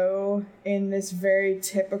easily go in this very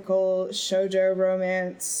typical shoujo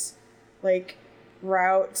romance, like,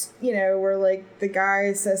 route, you know, where, like, the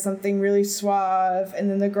guy says something really suave,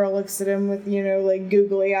 and then the girl looks at him with, you know, like,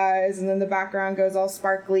 googly eyes, and then the background goes all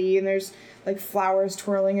sparkly, and there's, like, flowers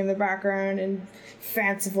twirling in the background, and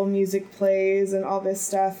fanciful music plays, and all this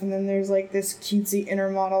stuff, and then there's, like, this cutesy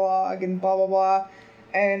inner monologue, and blah, blah, blah,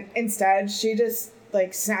 and instead, she just,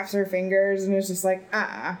 like, snaps her fingers, and is just like,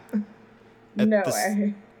 no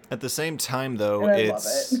way. At the same time, though, And I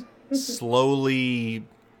it's love it. slowly,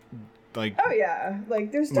 like, Oh yeah,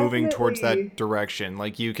 like there's moving towards definitely- that direction.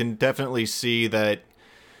 Like, you can definitely see that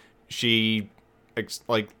she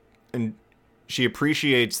she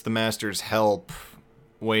appreciates the master's help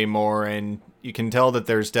way more, and you can tell that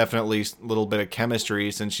there's definitely a little bit of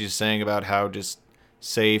chemistry, since she's saying about how just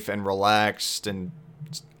safe and relaxed and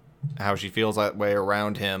how she feels that way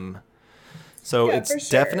around him. So Yeah, it's for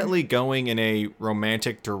sure. definitely going in a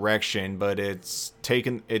romantic direction, but it's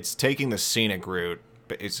taking the scenic route,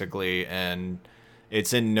 basically, and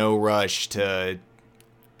it's in no rush to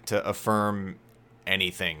affirm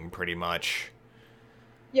anything, pretty much.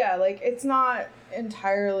 Yeah, like it's not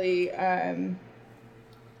entirely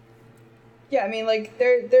yeah, I mean, like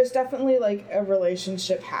there's definitely like a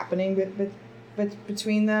relationship happening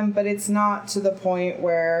between them, but it's not to the point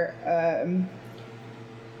where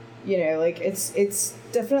you know, like it's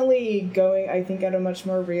definitely going, I think, at a much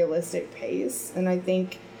more realistic pace, and I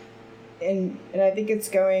think I think it's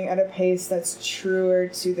going at a pace that's truer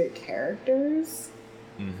to the characters.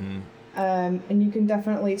 Mm-hmm. And you can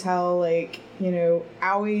definitely tell, like, you know,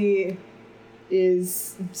 Aoi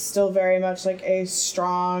is still very much like a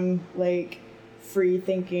strong, like,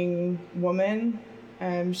 free-thinking woman.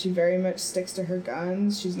 She very much sticks to her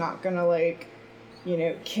guns. She's not gonna, like, you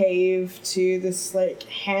know, cave to this, like,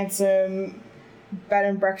 handsome bed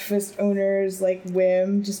and breakfast owner's, like,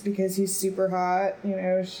 whim just because he's super hot. You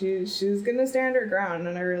know, she's gonna stand her ground,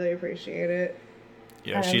 and I really appreciate it.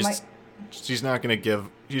 Yeah, she's not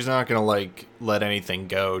gonna like let anything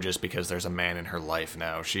go just because there's a man in her life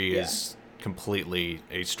now. She is completely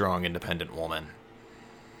a strong, independent woman.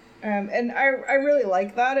 And I really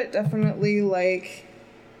like that. It definitely, like,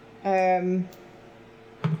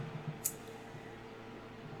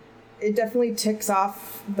 it definitely ticks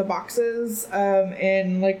off the boxes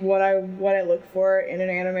in, like, what I look for in an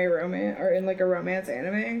anime romance, or in, like, a romance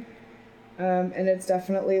anime. And it's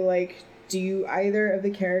definitely, like, do either of the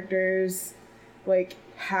characters, like,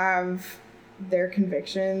 have their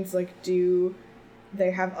convictions? Like, do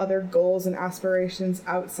they have other goals and aspirations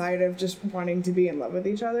outside of just wanting to be in love with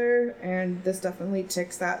each other? And this definitely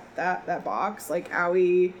ticks that box. Like,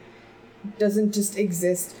 Aoi doesn't just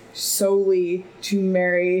exist solely to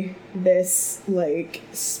marry this, like,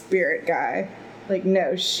 spirit guy. Like,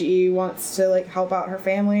 no, she wants to, like, help out her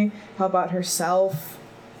family, help out herself,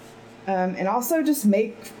 and also just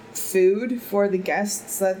make food for the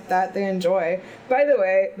guests that they enjoy. By the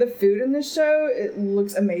way, the food in this show, it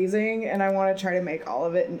looks amazing, and I want to try to make all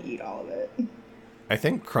of it and eat all of it. I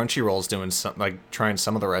think Crunchyroll's doing some, like, trying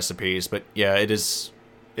some of the recipes, but yeah,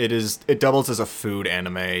 it doubles as a food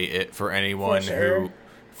anime for anyone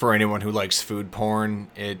who likes food porn.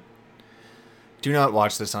 Do not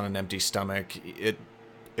watch this on an empty stomach.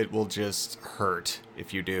 It will just hurt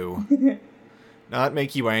if you do. Not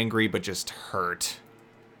make you angry, but just hurt.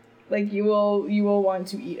 Like, you will want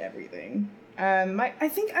to eat everything. I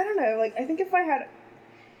think if I had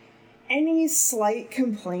any slight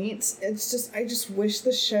complaints, it's just, I just wish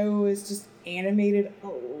the show was just animated a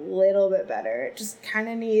little bit better. It just kind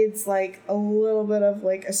of needs, like, a little bit of,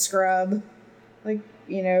 like, a scrub. Like,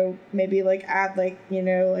 you know, maybe, like, add, like, you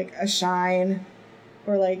know, like, a shine,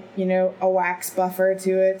 or, like, you know, a wax buffer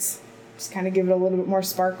to it. Just kind of give it a little bit more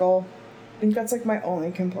sparkle. I think that's, like, my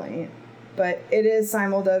only complaint. But it is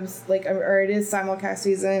simuldubs, like, or it is simulcast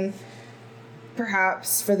season.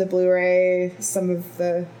 Perhaps for the Blu-ray, some of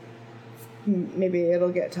the, maybe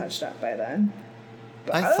it'll get touched up by then.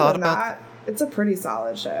 But other than that, it's a pretty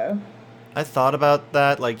solid show. I thought about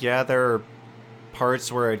that. Like, yeah, there are parts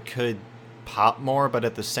where it could pop more, but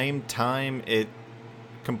at the same time, it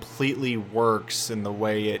completely works in the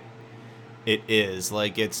way it is.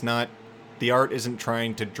 Like, it's not, the art isn't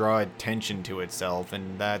trying to draw attention to itself,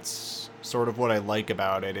 and that's sort of what I like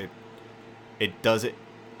about it. It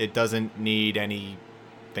doesn't need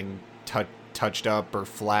anything touched up or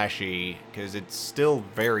flashy, because it's still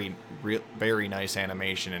very nice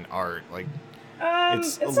animation and art. Like,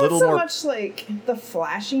 it's a little not so more much like the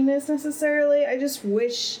flashiness necessarily. I just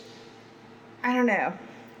wish, I don't know,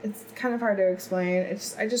 it's kind of hard to explain.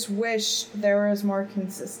 I just wish there was more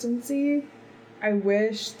consistency I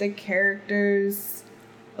wish the characters,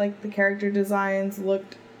 like the character designs,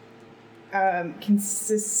 looked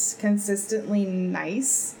consistently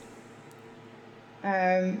nice.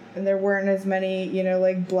 And there weren't as many,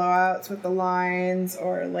 like blowouts with the lines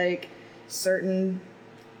or like certain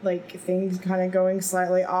like things kind of going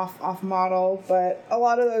slightly off model, but a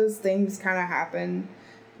lot of those things kind of happen.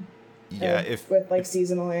 Yeah, with like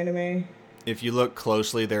seasonal anime. If you look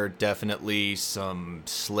closely, there are definitely some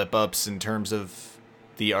slip-ups in terms of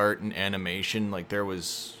the art and animation. Like, there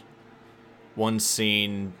was one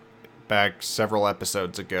scene back several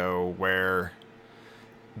episodes ago where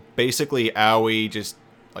basically Aoi just,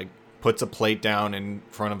 like, puts a plate down in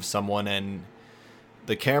front of someone, and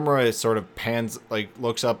the camera sort of pans, like,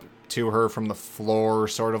 looks up to her from the floor,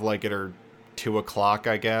 sort of like at her 2 o'clock,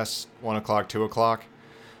 I guess. 1 o'clock, 2 o'clock.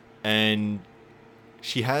 And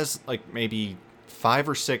she has like maybe 5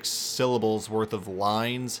 or 6 syllables worth of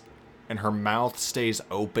lines, and her mouth stays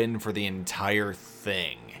open for the entire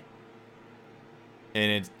thing.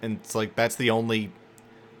 And it's like that's the only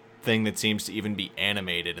thing that seems to even be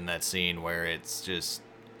animated in that scene, where it's just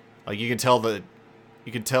like you can tell that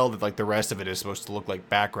like the rest of it is supposed to look like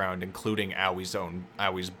background, including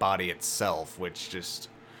Aoi's body itself, which just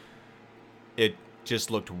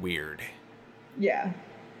looked weird. Yeah.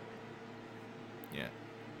 Yeah.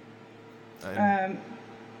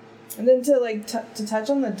 And then to touch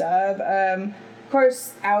on the dub, of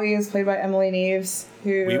course, Aoi is played by Emily Neves,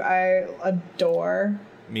 who I adore.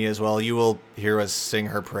 Me as well. You will hear us sing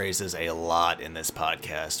her praises a lot in this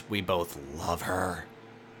podcast. We both love her.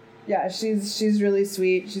 Yeah, she's really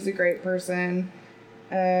sweet. She's a great person.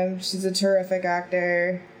 She's a terrific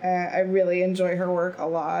actor. I really enjoy her work a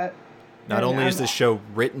lot. Not only is this show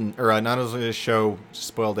written, or not only is this show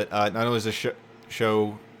spoiled it. Not only is this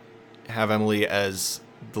show have Emily as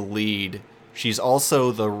the lead, she's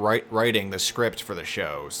also the writing the script for the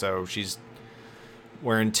show. So she's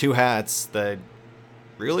wearing 2 hats that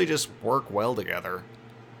really just work well together.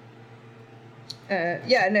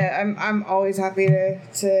 I'm always happy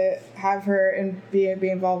to have her and be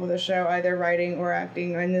involved with the show, either writing or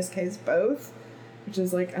acting, or in this case both, which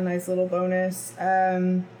is like a nice little bonus.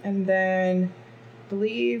 And then I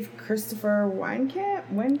believe Christopher Wainkamp.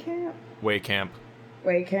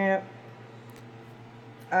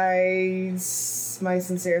 My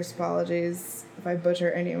sincerest apologies if I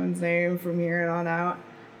butcher anyone's name from here on out.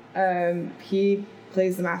 He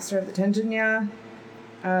plays the master of the Tenjinya.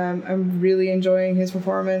 I'm really enjoying his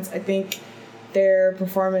performance. I think their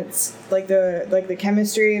performance, like the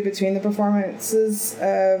chemistry between the performances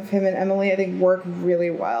of him and Emily, I think work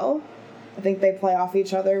really well. I think they play off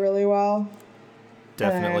each other really well.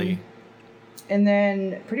 Definitely. And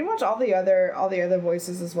then pretty much all the other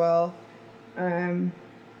voices as well. I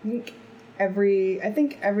think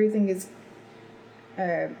everything is,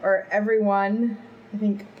 or everyone, I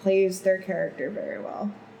think, plays their character very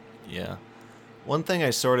well. Yeah. One thing I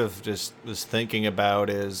sort of just was thinking about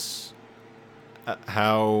is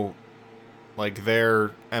how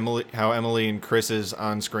Emily and Chris's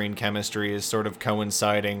on-screen chemistry is sort of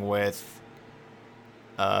coinciding with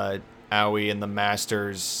Aoi and the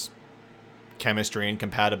Master's chemistry and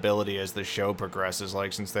compatibility as the show progresses.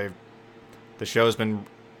 Like, since the show's been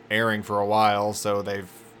airing for a while, so they've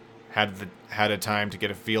had a time to get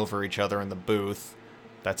a feel for each other in the booth.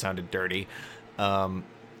 That sounded dirty.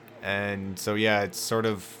 And so, yeah, it's sort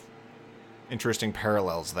of interesting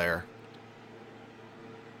parallels there.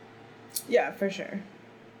 Yeah, for sure.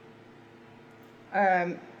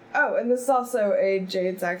 And this is also a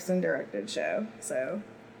Jade Saxon directed show, so...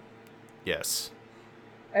 Yes.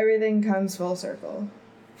 Everything comes full circle.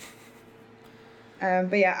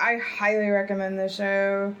 But yeah, I highly recommend this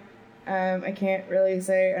show. I can't really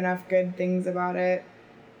say enough good things about it.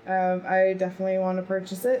 I definitely want to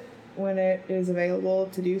purchase it when it is available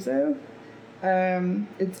to do so.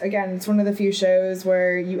 It's one of the few shows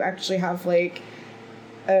where you actually have like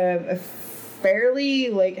a fairly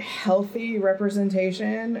like healthy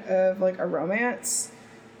representation of like a romance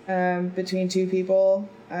between 2 people.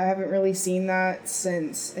 I haven't really seen that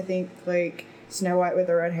since I think like Snow White with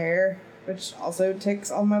the Red Hair, which also ticks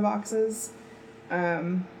all my boxes.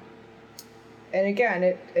 And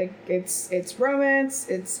again, it's romance,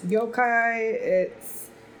 it's yokai, it's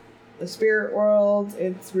the spirit world,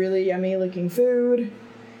 it's really yummy looking food.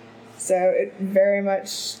 So it very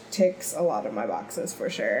much ticks a lot of my boxes for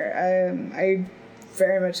sure. I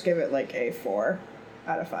very much give it like a 4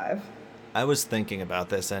 out of 5. I was thinking about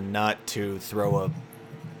this, and not to throw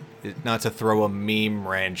a meme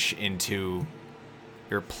wrench into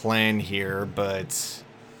your plan here, but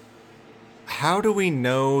how do we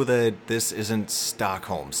know that this isn't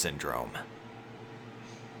Stockholm Syndrome?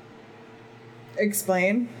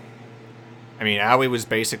 Explain. I mean, Aoi was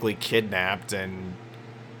basically kidnapped, and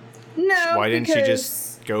No, why didn't she because-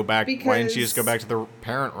 just go back? Why didn't she just go because- back to the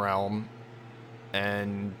parent realm?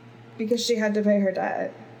 And Because she had to pay her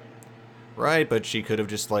debt. right, but she could have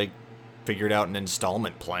just like figured out an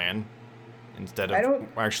installment plan instead I of don't-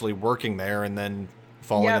 actually working there and then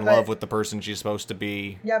falling Yeah, in but- love with the person she's supposed to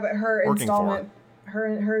be. Yeah, but her Working for. installment,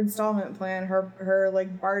 her installment plan, her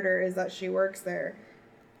like barter is that she works there,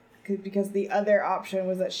 because the other option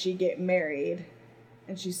was that she get married,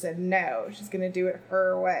 and she said no, she's gonna do it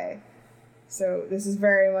her way. So this is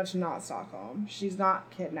very much not Stockholm. She's not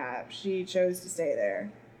kidnapped. She chose to stay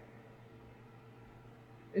there,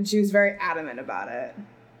 and she was very adamant about it.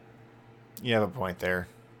 You have a point there.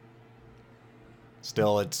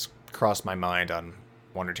 Still, it's crossed my mind on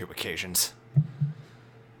one or two occasions.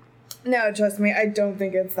 No, trust me, I don't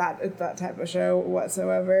think it's that type of show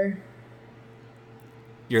whatsoever.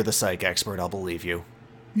 You're the psych expert, I'll believe you.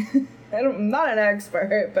 I'm not an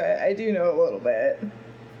expert, but I do know a little bit.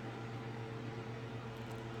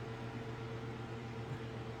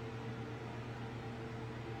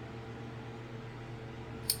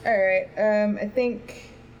 All right. I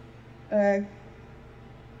think we're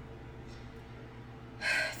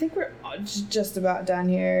just about done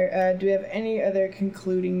here. Do we have any other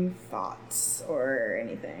concluding thoughts or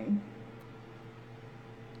anything?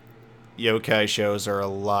 Yokai shows are a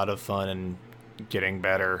lot of fun and getting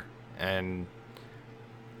better, and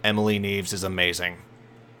Emily Neves is amazing.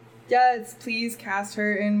 Yes, please cast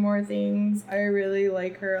her in more things. I really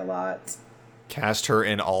like her a lot. Cast her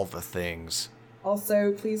in all the things.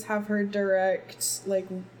 Also, please have her direct, like,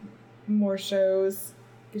 more shows,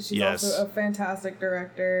 because she's Yes. also a fantastic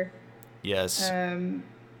director. Yes.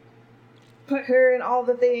 Put her in all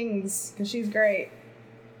the things, because she's great.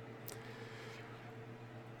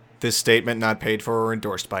 This statement not paid for or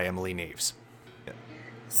endorsed by Emily Neves.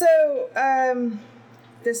 So, I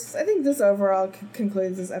think this overall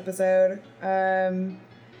concludes this episode.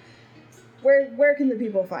 Where can the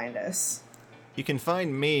people find us? You can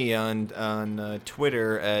find me on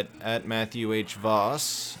Twitter at Matthew H.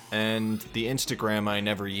 Voss, and the Instagram I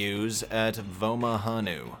never use at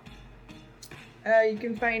Vomahanu. You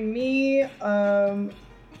can find me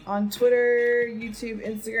on Twitter, YouTube,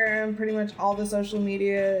 Instagram, pretty much all the social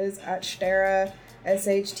media is at Shterra,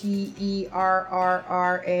 SHTERRRA.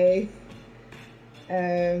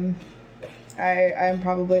 I'm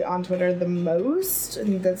probably on Twitter the most. I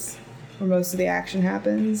think that's where most of the action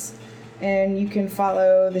happens. And you can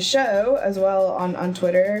follow the show as well on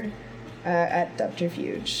Twitter at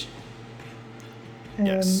Dubterfuge.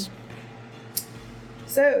 Yes.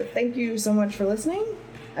 So, thank you so much for listening.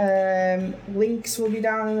 Links will be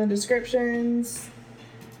down in the descriptions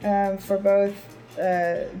for both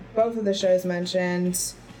of the shows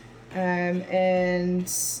mentioned, and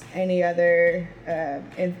any other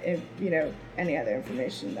any other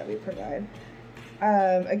information that we provide.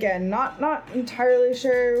 Again, not entirely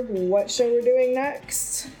sure what show we're doing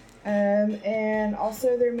next, and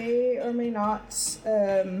also there may or may not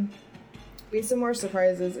be some more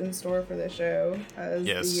surprises in store for the show as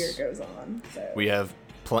the year goes on. So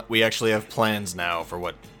we actually have plans now for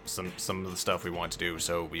what some of the stuff we want to do,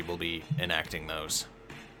 so we will be enacting those.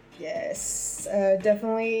 Yes,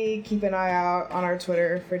 definitely keep an eye out on our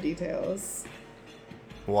Twitter for details.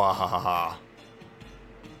 Wahahaha.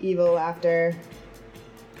 Evil laughter.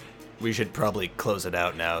 We should probably close it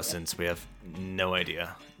out now since we have no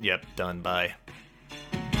idea. Yep, done. Bye.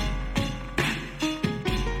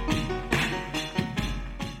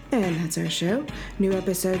 And that's our show. New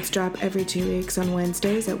episodes drop every 2 weeks on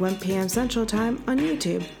Wednesdays at 1 p.m. Central Time on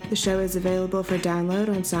YouTube. The show is available for download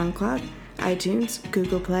on SoundCloud, iTunes,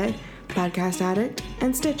 Google Play, Podcast Addict,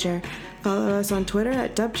 and Stitcher. Follow us on Twitter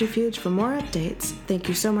at Dubterfuge for more updates. Thank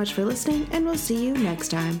you so much for listening, and we'll see you next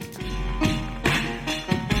time.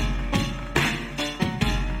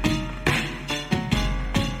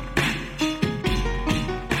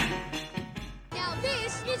 Now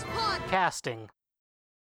this is podcasting.